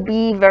it could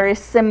be very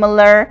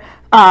similar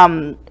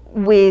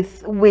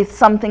with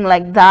something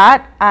like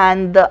that.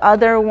 And the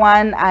other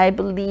one, I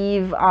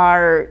believe,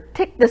 are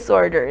tic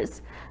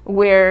disorders,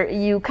 where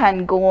you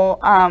can go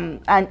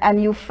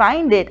and you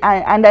find it.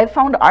 And I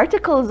found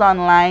articles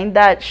online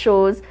that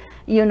shows,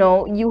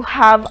 you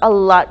have a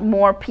lot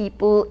more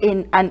people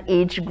in an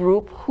age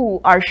group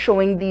who are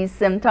showing these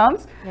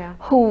symptoms,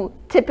 who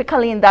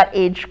typically in that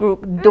age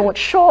group don't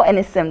show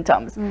any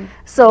symptoms.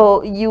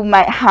 So you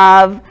might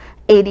have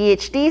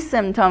ADHD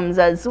symptoms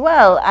as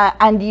well,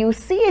 and you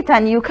see it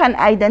and you can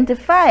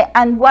identify.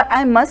 And what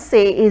I must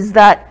say is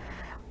that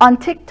on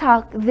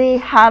TikTok, they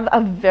have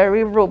a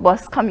very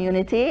robust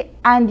community,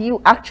 and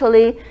you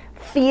actually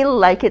feel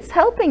like it's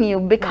helping you,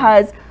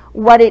 because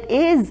what it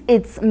is,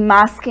 it's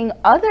masking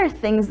other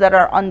things that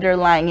are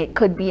underlying. It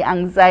could be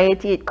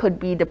anxiety, it could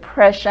be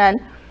depression,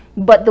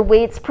 but the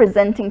way it's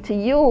presenting to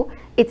you,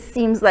 it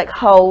seems like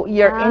how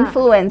your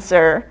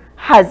influencer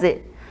has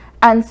it.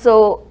 And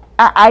so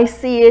I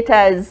see it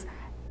as,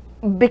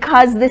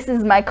 because this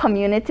is my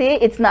community,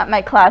 it's not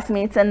my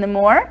classmates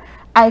anymore,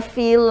 I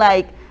feel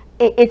like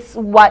it's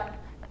what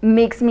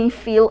makes me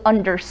feel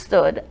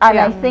understood. And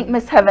I think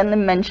Miss Heavenly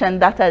mentioned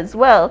that as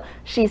well.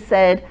 She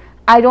said,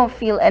 I don't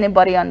feel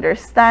anybody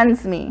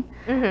understands me.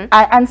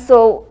 And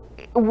so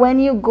when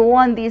you go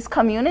on these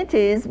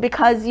communities,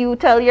 because you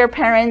tell your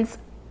parents,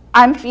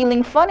 I'm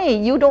feeling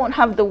funny, you don't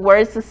have the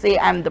words to say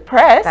I'm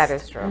depressed. That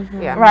is true.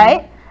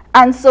 Right?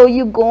 And so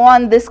you go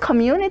on this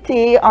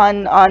community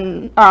on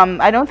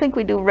I don't think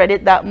we do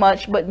Reddit that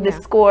much, but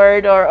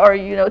Discord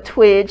or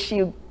Twitch,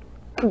 you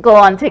go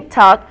on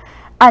TikTok,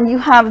 and you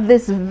have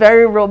this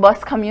very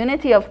robust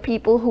community of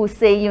people who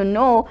say,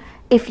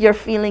 if you're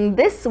feeling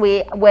this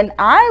way, when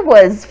I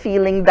was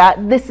feeling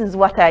that, this is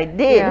what I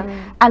did.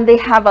 And they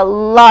have a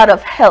lot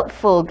of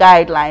helpful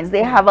guidelines.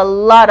 They have a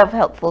lot of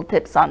helpful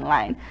tips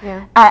online.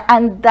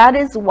 And that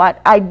is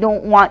what I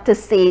don't want to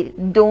say,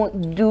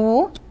 don't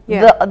do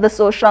the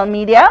social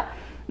media.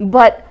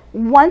 But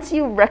once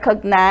you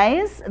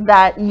recognize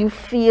that you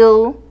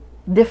feel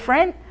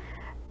different,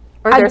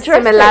 or there's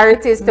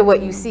similarities to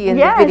what you see in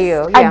the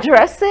video.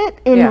 Address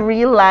it in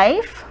real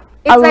life.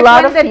 It's like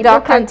when the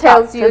doctor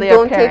tells you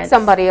don't take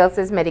somebody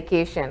else's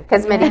medication,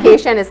 because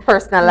medication is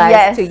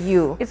personalized to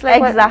you. It's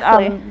like what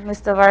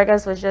Mr.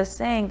 Vargas was just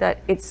saying,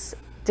 that it's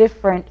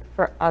different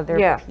for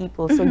other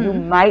people. So you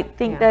might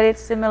think that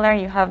it's similar,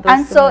 you have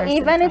those similar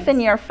even symptoms. if in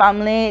your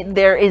family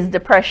there is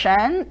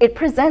depression, it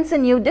presents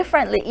in you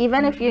differently.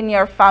 Even if in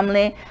your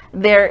family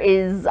there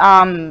is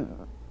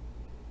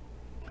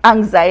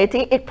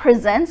anxiety, it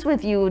presents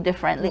with you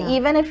differently.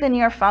 Even if in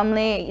your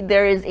family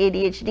there is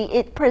ADHD,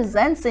 it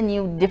presents in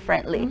you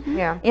differently.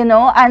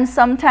 And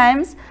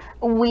sometimes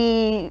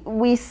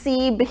we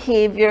see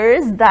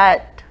behaviors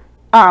that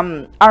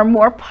are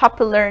more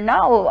popular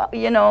now.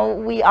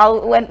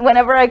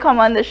 Whenever I come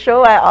on the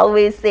show, I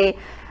always say,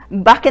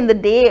 back in the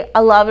day,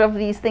 a lot of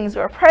these things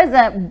were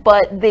present,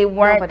 but they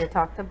weren't. Nobody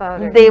talked about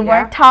it. They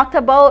weren't talked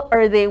about,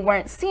 or they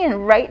weren't seen.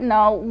 Right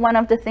now, one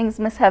of the things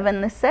Miss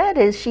Heavenly said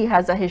is she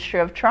has a history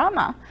of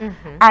trauma,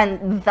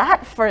 and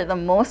that, for the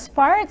most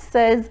part,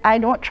 says I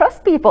don't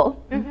trust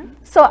people.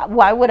 So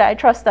why would I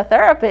trust a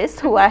therapist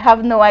who I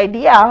have no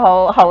idea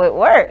how it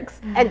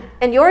works?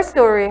 And your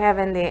story,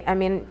 Heavenly, I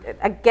mean,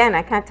 again,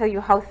 I can't tell you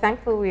how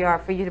thankful we are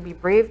for you to be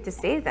brave to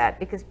say that,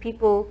 because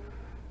people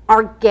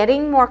are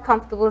getting more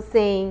comfortable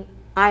saying,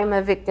 I'm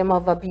a victim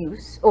of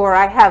abuse, or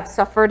I have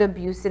suffered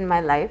abuse in my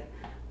life.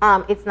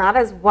 It's not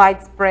as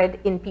widespread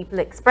in people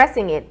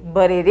expressing it,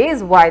 but it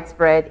is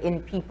widespread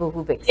in people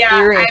who've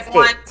experienced it.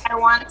 I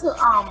wanted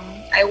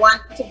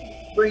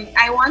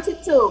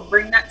to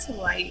bring that to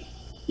light.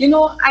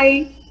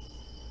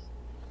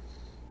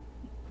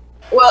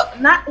 Well,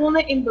 not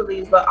only in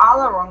Belize, but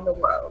all around the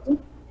world,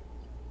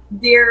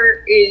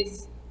 there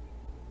is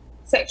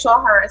sexual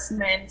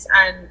harassment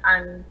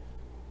and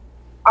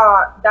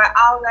that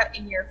outlet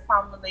in your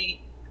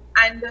family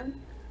and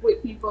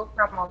with people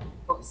from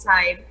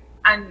outside,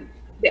 and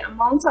the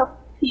amount of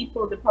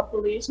people, the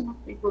population of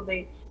people,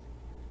 the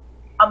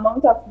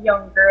amount of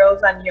young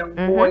girls and young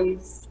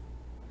boys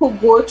who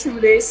go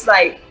through this,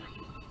 like,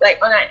 like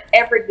on an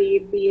everyday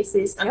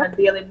basis, on a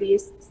daily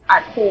basis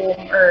at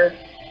home, or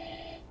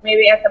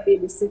maybe as a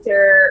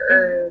babysitter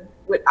or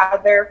with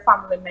other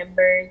family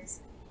members,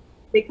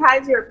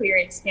 because your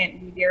parents can't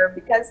be there,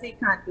 because they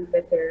can't do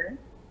better,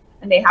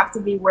 and they have to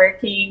be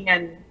working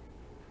and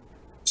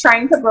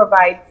trying to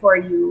provide for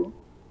you,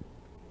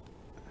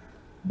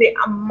 the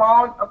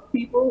amount of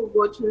people who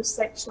go through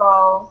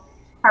sexual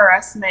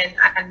harassment,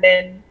 and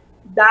then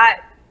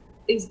that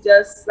is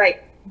just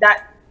like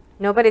that.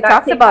 Nobody That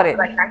talks takes about it.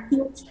 like a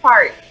huge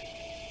part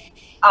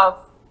of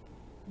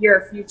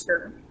your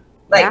future.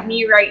 Like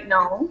me right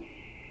now,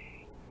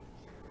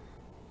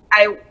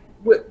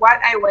 with what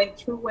I went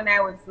through when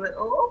I was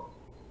little,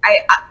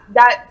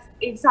 that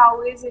it's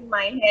always in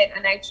my head,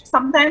 and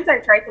sometimes I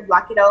try to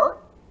block it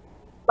out,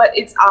 but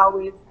it's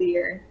always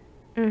there.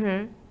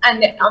 And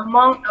the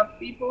amount of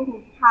people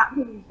who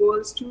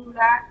goes through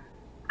that,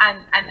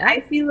 and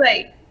I feel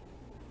like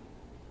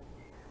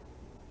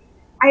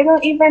I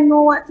don't even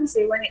know what to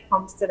say when it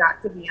comes to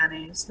that, to be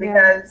honest,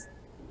 because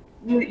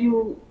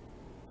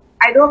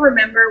I don't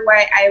remember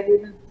why I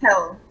wouldn't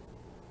tell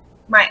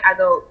my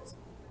adults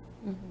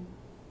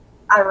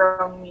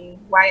around me,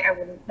 why I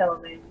wouldn't tell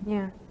them.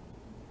 Yeah.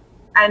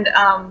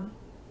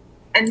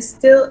 And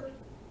still,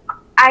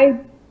 I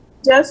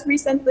just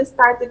recently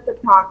started to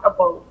talk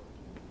about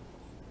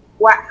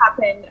what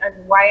happened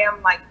and why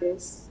I'm like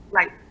this,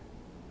 like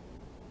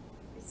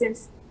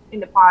since in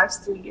the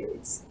past 2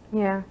 years.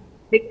 Yeah.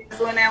 Because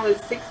when I was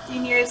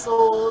 16 years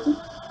old,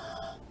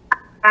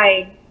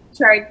 I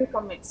tried to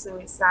commit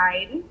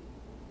suicide,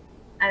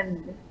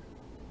 and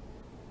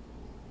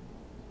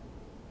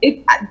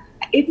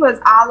it was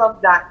all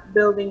of that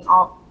building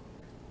up.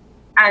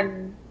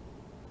 And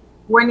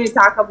when you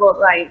talk about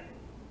like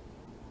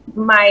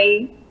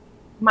my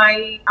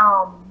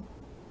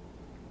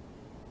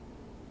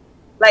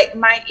like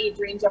my age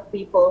range of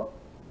people,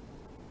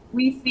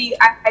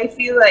 I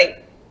feel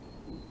like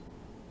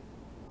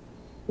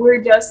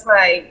we're just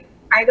like,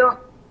 I don't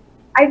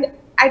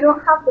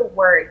have the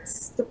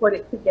words to put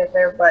it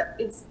together, but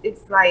it's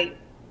like,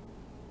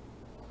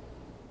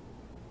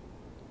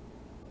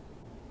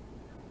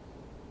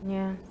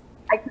 yeah,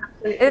 I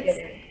can't put it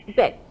together.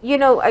 But you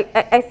know,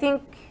 I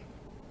think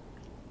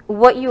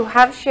what you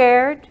have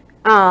shared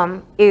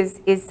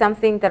is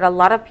something that a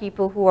lot of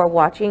people who are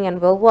watching and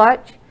will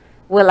watch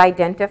will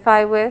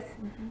identify with,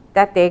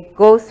 that they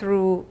go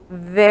through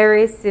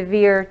very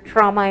severe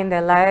trauma in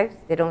their lives.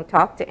 They don't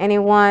talk to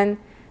anyone.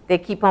 They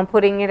keep on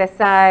putting it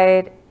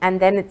aside,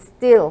 and then it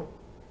still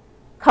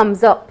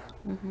comes up,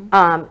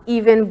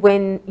 even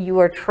when you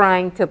are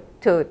trying to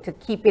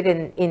keep it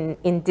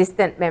in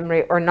distant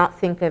memory or not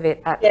think of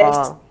it at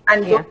all.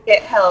 And don't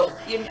get help.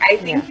 I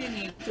think you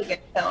need to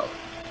get help.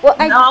 Well,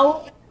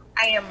 now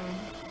I am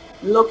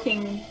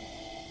looking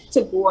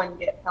to go and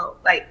get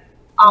help, like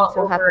I'm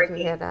so happy to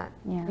hear that.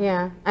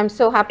 Yeah, I'm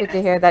so happy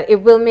to hear that.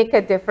 It will make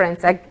a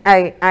difference.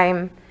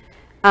 I'm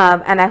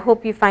and I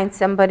hope you find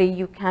somebody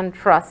you can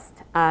trust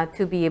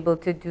to be able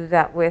to do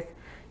that with.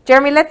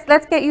 Jeremy,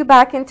 let's get you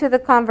back into the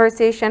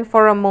conversation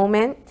for a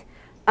moment.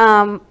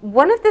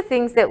 One of the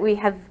things that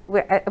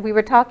we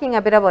were talking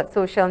a bit about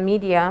social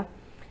media,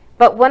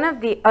 but one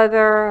of the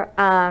other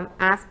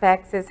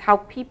aspects is how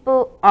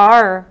people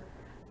are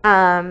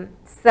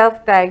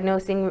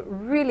self-diagnosing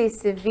really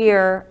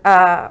severe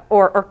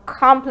or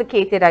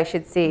complicated, I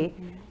should say,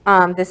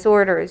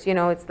 disorders. You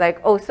know, it's like,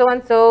 oh,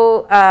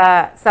 so-and-so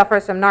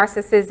suffers from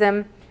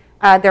narcissism,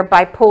 they're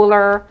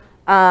bipolar,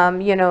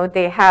 you know,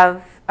 they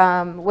have,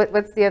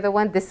 what's the other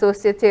one?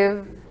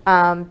 Dissociative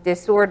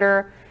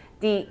disorder.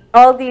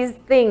 All these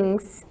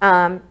things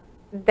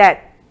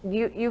that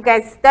you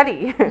guys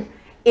study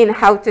in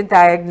how to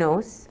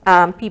diagnose,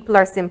 people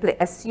are simply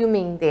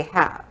assuming they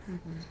have.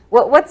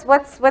 What's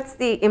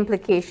the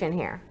implication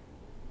here?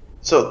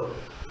 So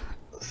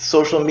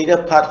social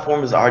media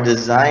platforms are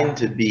designed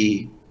to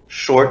be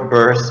short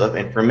bursts of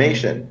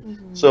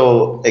information.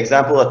 So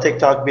example, a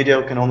TikTok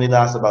video can only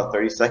last about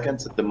 30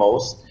 seconds at the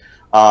most.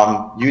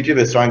 YouTube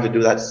is starting to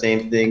do that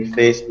same thing.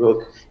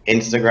 Facebook,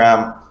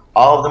 Instagram,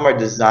 all of them are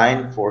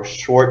designed for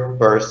short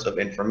bursts of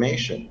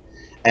information.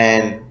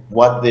 And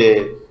what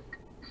the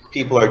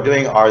people are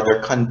doing are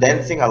they're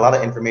condensing a lot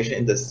of information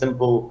into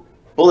simple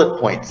bullet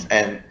points,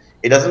 and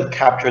it doesn't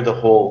capture the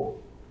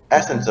whole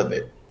essence of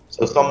it.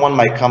 So someone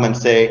might come and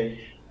say,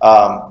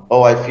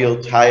 oh, I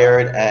feel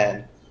tired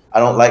and I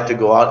don't like to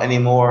go out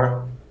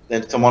anymore.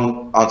 Then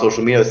someone on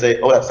social media will say,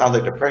 oh, that sounds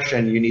like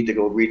depression. You need to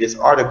go read this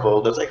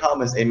article. Just like how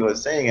Miss Amy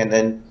was saying. And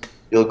then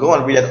you'll go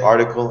and read that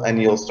article and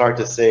you'll start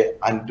to say,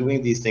 I'm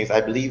doing these things.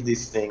 I believe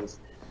these things.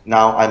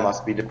 Now I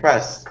must be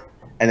depressed.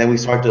 And then we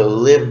start to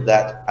live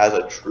that as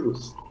a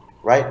truth,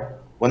 right?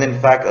 When in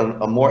fact,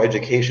 a more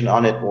education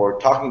on it, or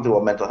talking to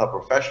a mental health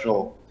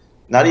professional,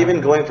 not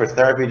even going for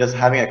therapy, just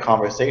having a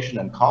conversation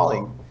and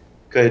calling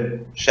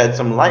could shed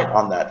some light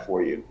on that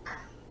for you.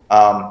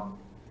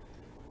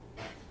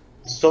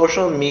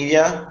 Social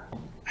media,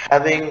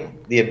 having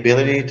the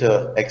ability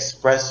to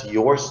express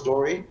your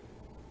story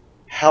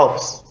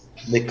helps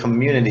the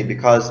community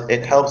because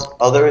it helps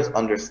others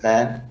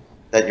understand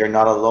that you're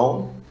not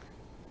alone,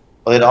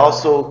 but it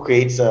also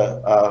creates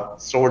a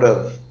sort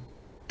of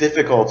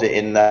difficulty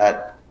in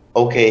that,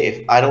 okay,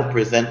 if I don't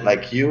present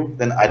like you,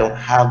 then I don't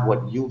have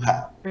what you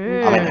have.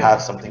 I might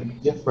have something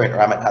different, or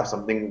I might have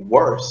something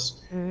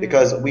worse.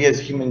 Because we as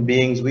human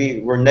beings,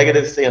 we're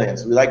negative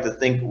salients. We like to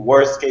think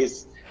worst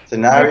case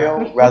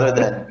scenario rather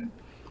than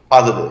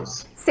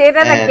positives. Say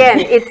that And again.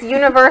 It's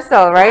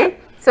universal, right?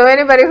 So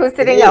anybody who's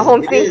sitting at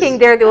home thinking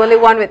they're the only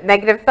one with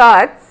negative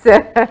thoughts.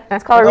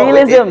 It's called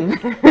realism.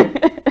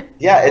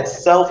 Yeah,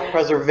 it's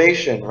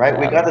self-preservation, right?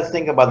 We got to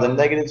think about the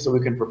negatives so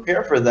we can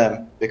prepare for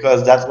them,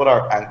 because that's what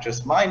our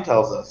anxious mind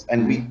tells us.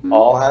 And we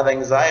all have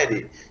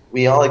anxiety.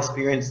 We all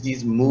experience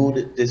these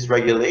mood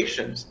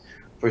dysregulations.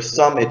 For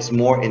some, it's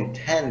more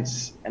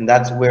intense, and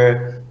that's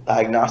where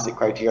diagnostic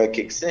criteria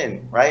kicks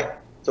in, right?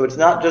 So it's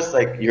not just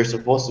like you're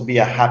supposed to be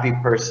a happy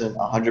person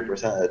 100%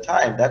 of the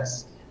time.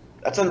 That's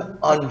an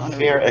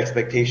unfair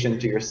expectation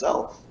to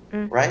yourself,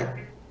 right?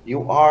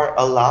 You are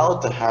allowed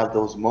to have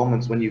those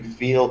moments when you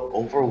feel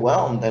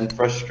overwhelmed and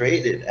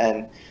frustrated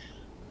and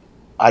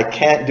I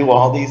can't do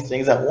all these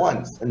things at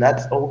once, and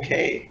that's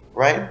okay,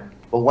 right?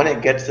 But when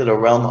it gets to the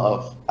realm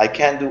of I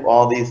can't do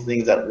all these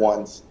things at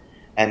once,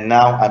 and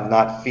now I'm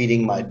not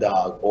feeding my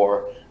dog,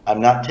 or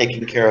I'm not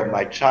taking care of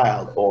my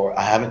child, or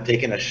I haven't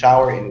taken a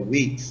shower in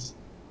weeks,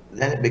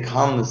 then it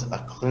becomes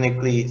a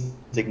clinically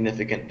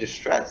significant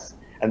distress.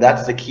 And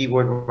that's the key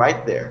word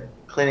right there.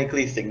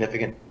 Clinically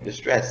significant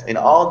distress. In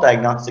all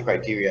diagnostic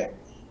criteria,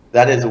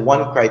 that is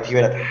one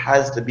criteria that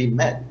has to be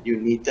met. You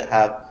need to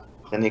have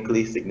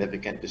clinically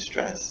significant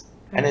distress.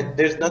 And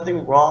there's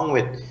nothing wrong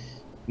with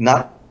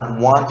not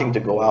wanting to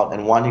go out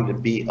and wanting to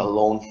be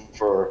alone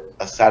for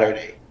a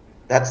Saturday.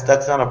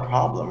 That's not a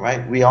problem,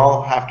 right? We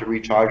all have to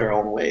recharge our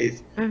own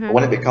ways. But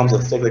when it becomes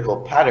a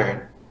cyclical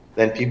pattern,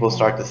 then people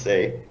start to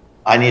say,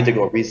 I need to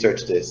go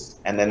research this.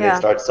 And then they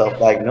start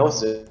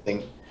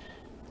self-diagnosing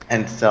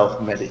and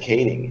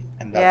self-medicating,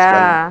 and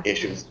that's when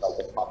issues start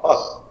to pop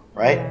up,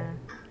 right?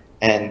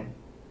 And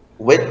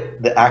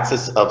with the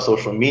access of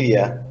social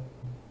media,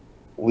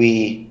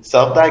 we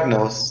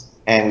self-diagnose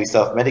and we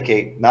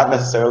self-medicate, not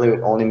necessarily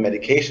with only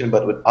medication,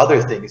 but with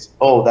other things.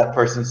 Oh, that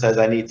person says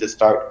I need to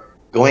start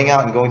going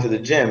out and going to the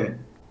gym.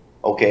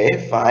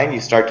 Okay, fine, you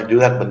start to do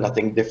that, but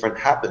nothing different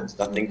happens,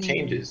 nothing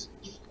changes,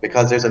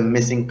 because there's a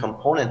missing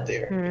component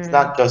there. It's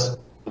not just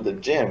the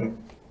gym.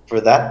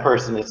 For that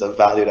person, it's a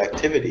valued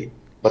activity.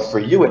 But for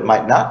you, it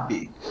might not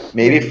be.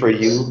 Maybe for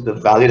you, the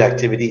valued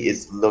activity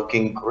is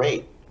looking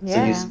great.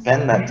 So you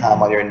spend that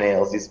time on your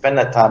nails, you spend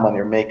that time on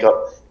your makeup,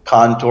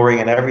 contouring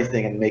and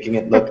everything, and making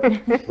it look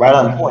right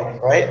on point,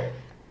 right?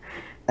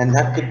 And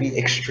that could be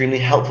extremely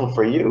helpful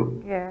for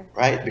you,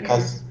 right?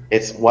 Because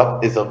it's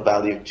what is of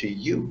value to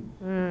you.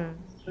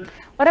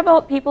 What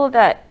about people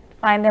that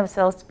find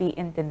themselves to be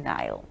in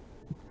denial?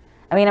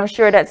 I mean, I'm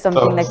sure that's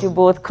something that you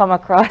both come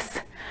across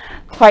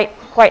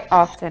quite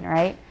often,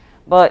 right?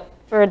 But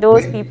for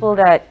those people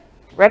that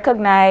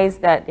recognize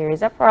that there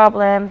is a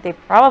problem, they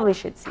probably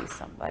should see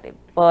somebody,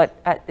 but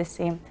at the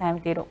same time,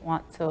 they don't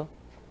want to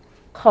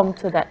come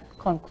to that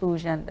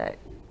conclusion that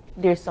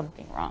there's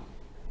something wrong.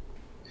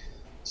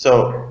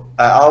 So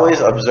I always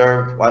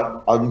observe,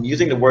 I'm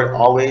using the word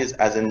always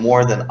as in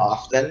more than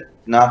often,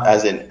 not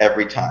as in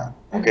every time,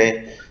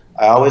 okay?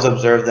 I always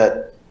observe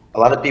that a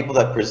lot of people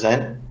that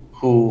present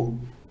who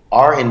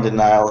are in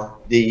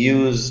denial, they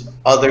use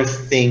other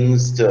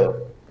things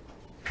to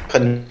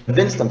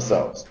convince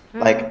themselves,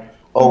 like,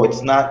 oh,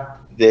 it's not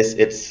this,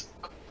 it's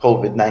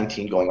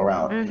COVID-19 going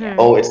around.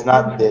 Oh, it's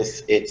not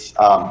this, it's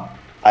I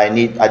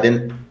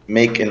didn't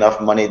make enough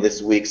money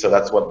this week, so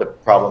that's what the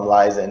problem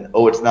lies in.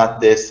 Oh, it's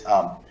not this,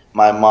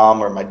 my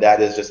mom or my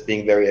dad is just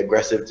being very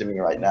aggressive to me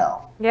right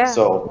now.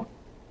 So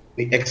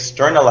we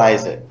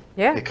externalize it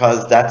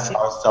because that's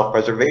our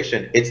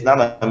self-preservation. It's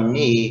not a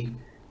me,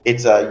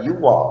 it's a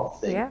you all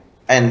thing.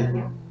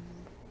 And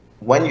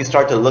when you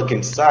start to look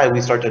inside,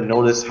 we start to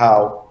notice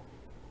how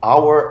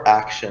our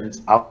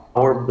actions,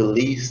 our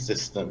belief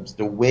systems,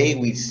 the way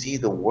we see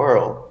the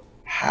world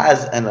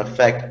has an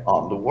effect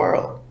on the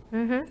world.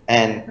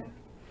 And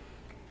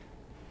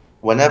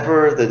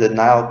whenever the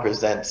denial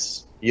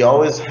presents, you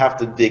always have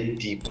to dig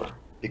deeper,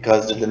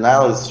 because the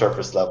denial is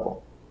surface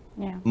level.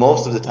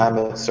 Most of the time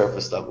it's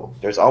surface level.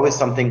 There's always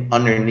something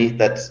underneath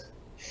that's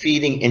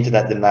feeding into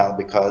that denial,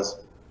 because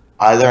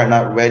either I'm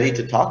not ready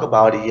to talk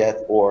about it yet,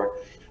 or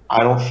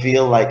I don't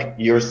feel like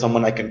you're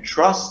someone I can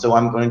trust, so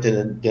I'm going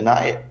to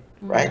deny it,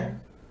 right?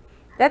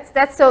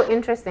 That's so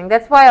interesting.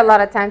 That's why a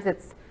lot of times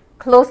it's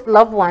close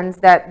loved ones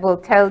that will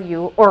tell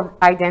you or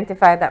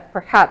identify that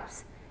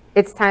perhaps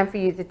it's time for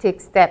you to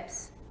take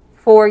steps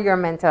for your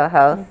mental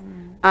health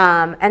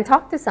and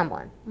talk to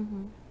someone.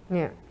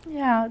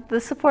 Yeah, the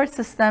support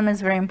system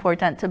is very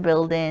important to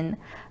build in.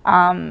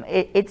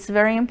 It's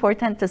very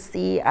important to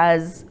see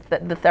as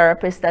the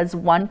therapist as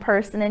one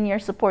person in your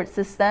support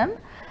system,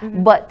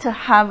 but to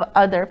have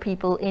other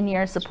people in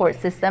your support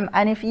system.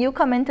 And if you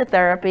come into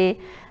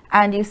therapy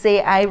and you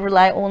say, I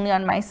rely only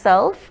on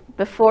myself,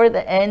 before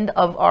the end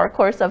of our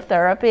course of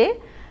therapy,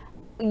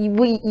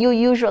 you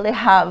usually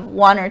have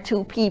one or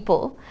two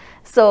people.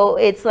 So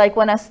it's like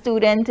when a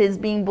student is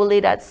being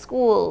bullied at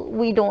school,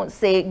 we don't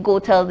say, go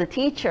tell the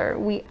teacher.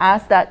 We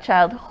ask that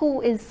child,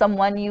 who is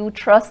someone you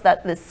trust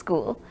at this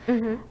school?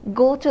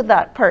 Go to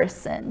that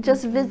person,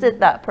 just visit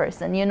that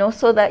person, you know,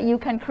 so that you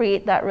can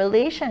create that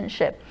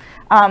relationship.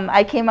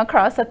 I came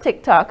across a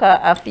TikTok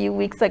a few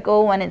weeks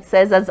ago when it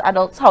says, as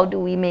adults, how do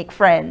we make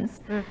friends?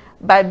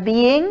 By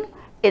being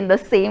in the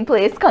same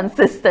place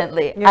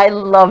consistently. I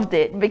loved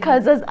it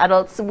because as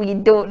adults we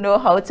don't know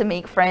how to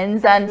make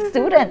friends, and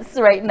students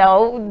right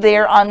now,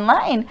 they're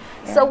online.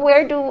 So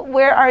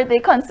where are they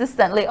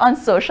consistently? On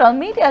social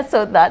media.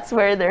 So that's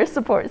where their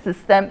support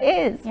system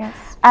is.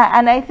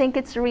 And I think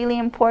it's really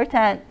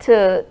important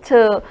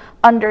to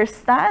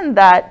understand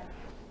that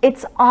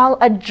it's all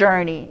a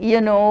journey. You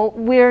know,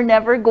 we're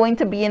never going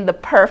to be in the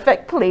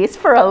perfect place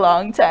for a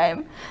long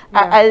time.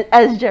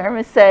 As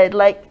Jeremy said,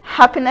 like,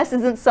 happiness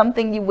isn't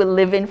something you will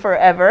live in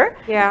forever.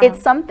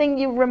 It's something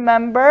you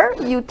remember.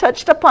 You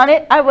touched upon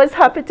it. I was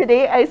happy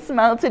today. I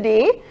smiled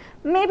today.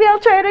 Maybe I'll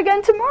try it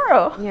again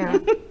tomorrow.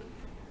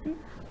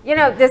 You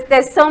know,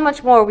 there's so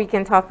much more we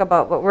can talk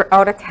about, but we're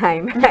out of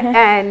time.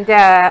 And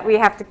we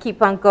have to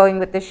keep on going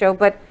with the show.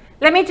 But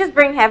let me just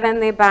bring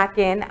Heavenly back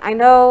in. I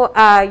know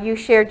you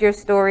shared your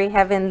story,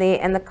 Heavenly,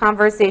 and the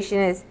conversation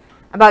is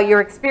about your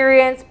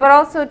experience, but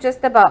also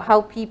just about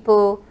how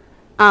people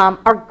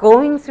are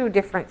going through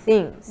different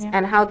things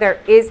and how there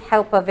is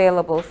help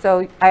available.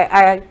 So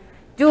I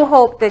do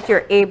hope that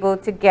you're able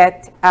to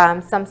get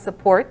some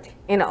support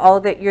in all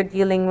that you're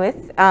dealing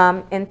with.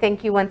 And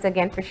thank you once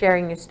again for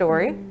sharing your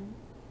story.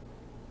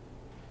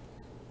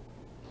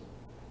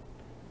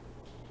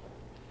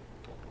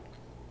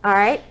 All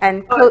right,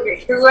 and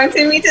okay. You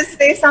wanted me to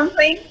say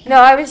something? No,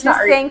 I was just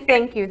saying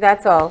thank you.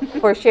 That's all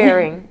for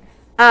sharing.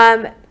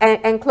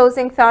 And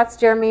closing thoughts,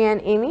 Jeremy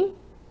and Amy.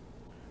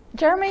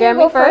 Jeremy, you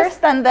go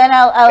first, and then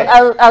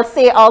I'll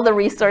say all the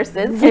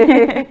resources.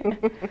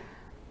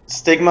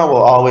 Stigma will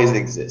always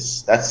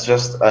exist. That's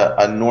just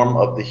a norm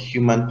of the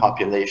human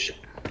population.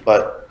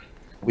 But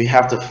we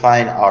have to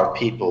find our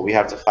people. We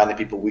have to find the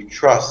people we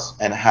trust,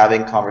 and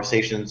having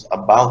conversations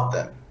about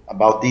them,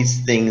 about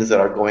these things that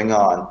are going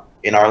on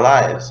in our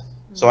lives.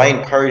 So I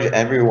encourage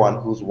everyone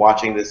who's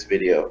watching this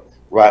video,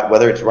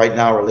 whether it's right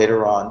now or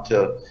later on,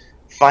 to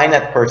find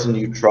that person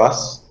you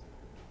trust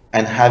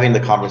and having the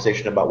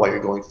conversation about what you're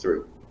going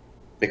through.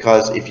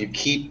 Because if you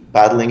keep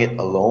battling it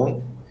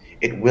alone,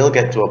 it will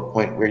get to a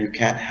point where you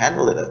can't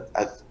handle it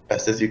as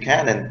best as you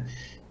can, and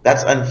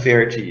that's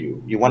unfair to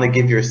you. You want to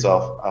give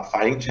yourself a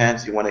fighting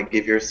chance. You want to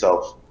give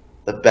yourself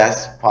the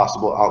best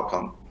possible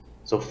outcome.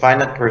 So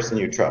find that person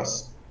you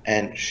trust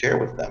and share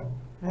with them.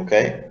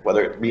 Okay,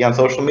 whether it be on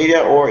social media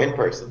or in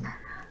person.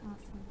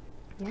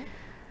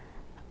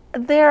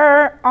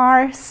 There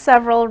are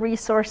several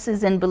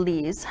resources in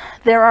Belize.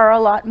 There are a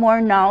lot more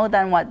now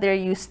than what there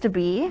used to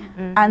be,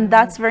 and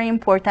that's very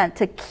important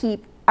to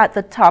keep at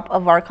the top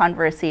of our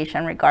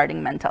conversation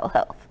regarding mental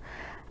health.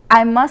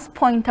 I must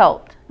point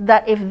out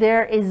that if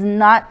there is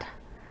not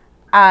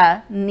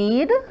a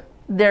need,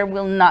 there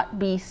will not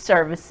be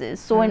services.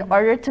 So in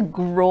order to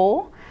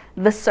grow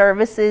the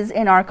services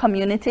in our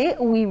community,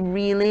 we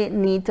really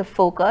need to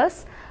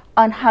focus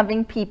on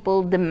having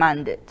people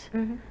demand it,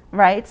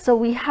 right? So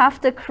we have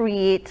to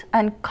create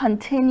and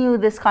continue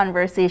this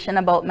conversation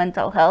about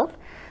mental health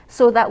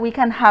so that we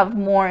can have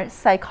more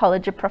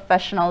psychology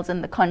professionals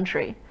in the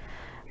country.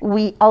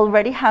 We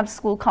already have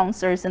school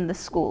counselors in the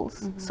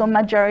schools. So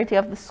majority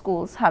of the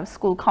schools have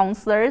school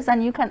counselors,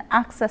 and you can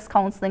access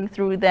counseling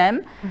through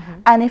them.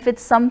 And if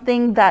it's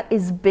something that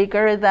is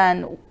bigger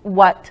than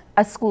what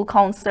a school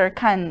counselor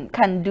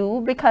can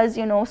do, because,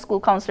 you know,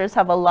 school counselors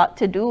have a lot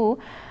to do,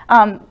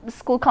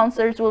 school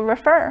counselors will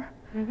refer.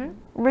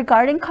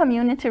 Regarding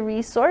community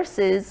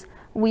resources,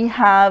 we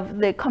have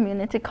the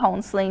Community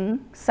Counseling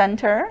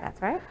Center.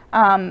 That's right.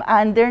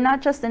 And they're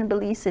not just in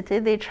Belize City,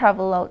 they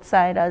travel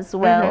outside as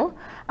well.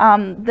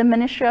 The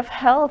Ministry of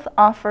Health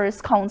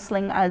offers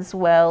counseling as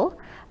well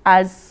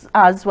as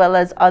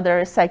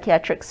other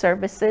psychiatric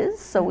services.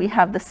 So we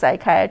have the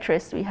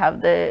psychiatrists, we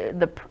have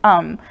the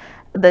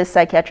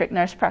psychiatric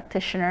nurse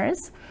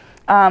practitioners.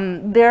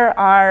 There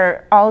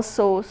are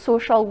also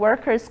social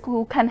workers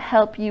who can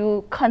help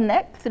you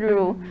connect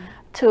through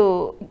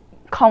to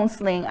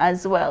counseling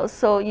as well.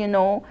 So, you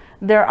know,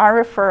 there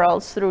are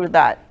referrals through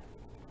that.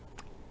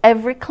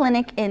 Every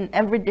clinic in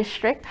every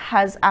district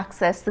has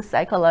access to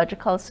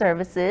psychological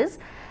services,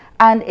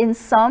 and in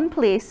some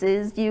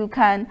places you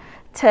can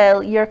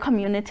tell your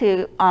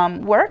community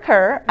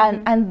worker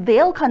and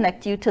they'll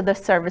connect you to the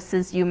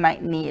services you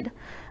might need,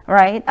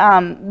 right?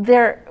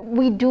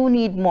 We do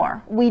need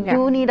more. We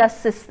do need a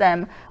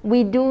system.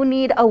 We do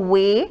need a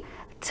way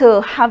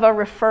to have a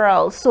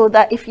referral so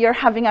that if you're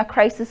having a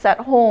crisis at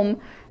home,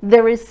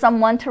 there is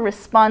someone to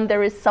respond.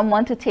 There is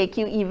someone to take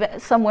you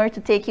somewhere to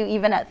take you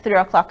even at 3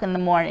 o'clock in the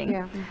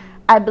morning.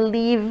 I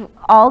believe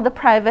all the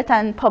private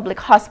and public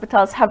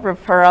hospitals have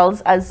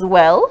referrals as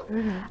well.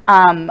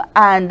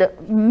 And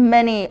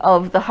many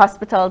of the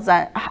hospitals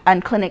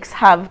and clinics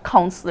have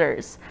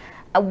counselors.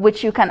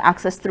 which you can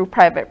access through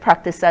private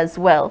practice as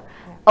well.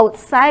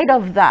 Outside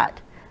of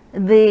that,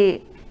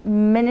 the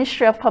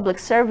Ministry of Public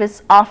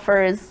Service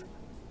offers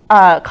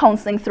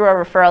counseling through a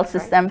referral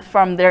system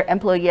from their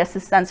employee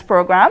assistance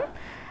program,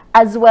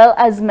 as well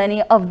as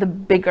many of the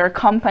bigger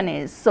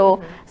companies.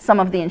 So some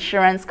of the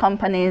insurance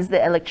companies,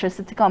 the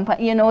electricity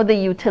company, you know, the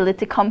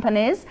utility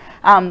companies,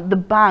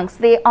 the banks,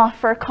 they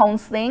offer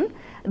counseling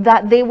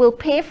that they will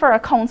pay for a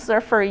counselor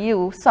for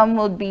you. Some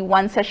will be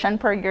 1 session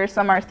per year,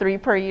 some are 3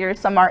 per year,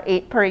 some are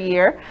 8 per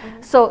year.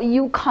 So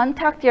you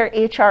contact your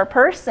HR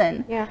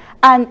person,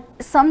 and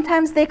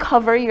sometimes they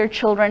cover your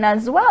children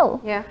as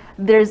well.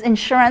 There's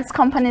insurance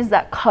companies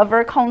that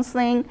cover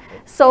counseling.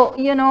 So,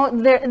 you know,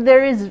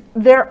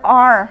 there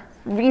are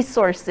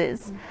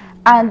resources.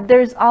 And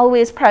there's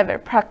always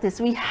private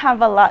practice. We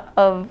have a lot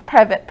of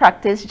private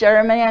practice.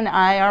 Jeremy and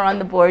I are on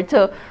the board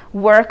to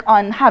work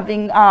on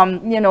having,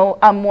 you know,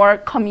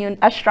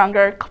 a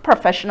stronger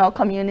professional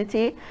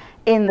community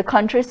in the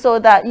country, so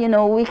that, you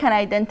know, we can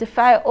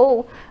identify,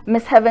 oh,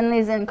 Miss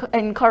Heavenly's in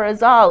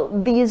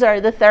Corozal. These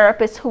are the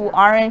therapists who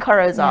are in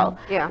Corozal.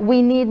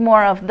 We need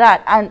more of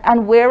that.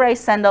 And where I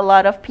send a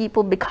lot of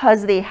people,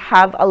 because they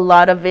have a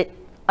lot of it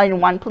in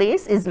one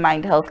place, is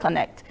Mind Health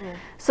Connect.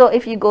 So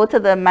if you go to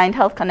the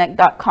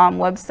mindhealthconnect.com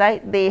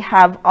website, they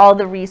have all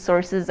the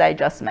resources I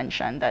just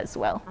mentioned as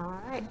well. All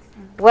right.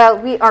 Well,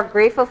 we are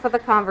grateful for the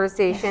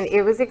conversation.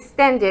 It was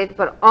extended,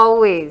 but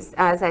always,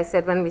 as I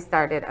said when we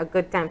started, a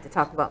good time to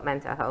talk about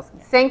mental health.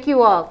 Thank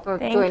you all for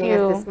joining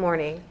us this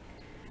morning.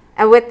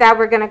 And with that,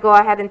 we're going to go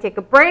ahead and take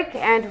a break,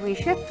 and we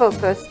shift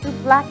focus to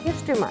Black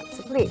History Month.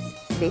 So please,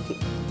 stay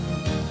tuned.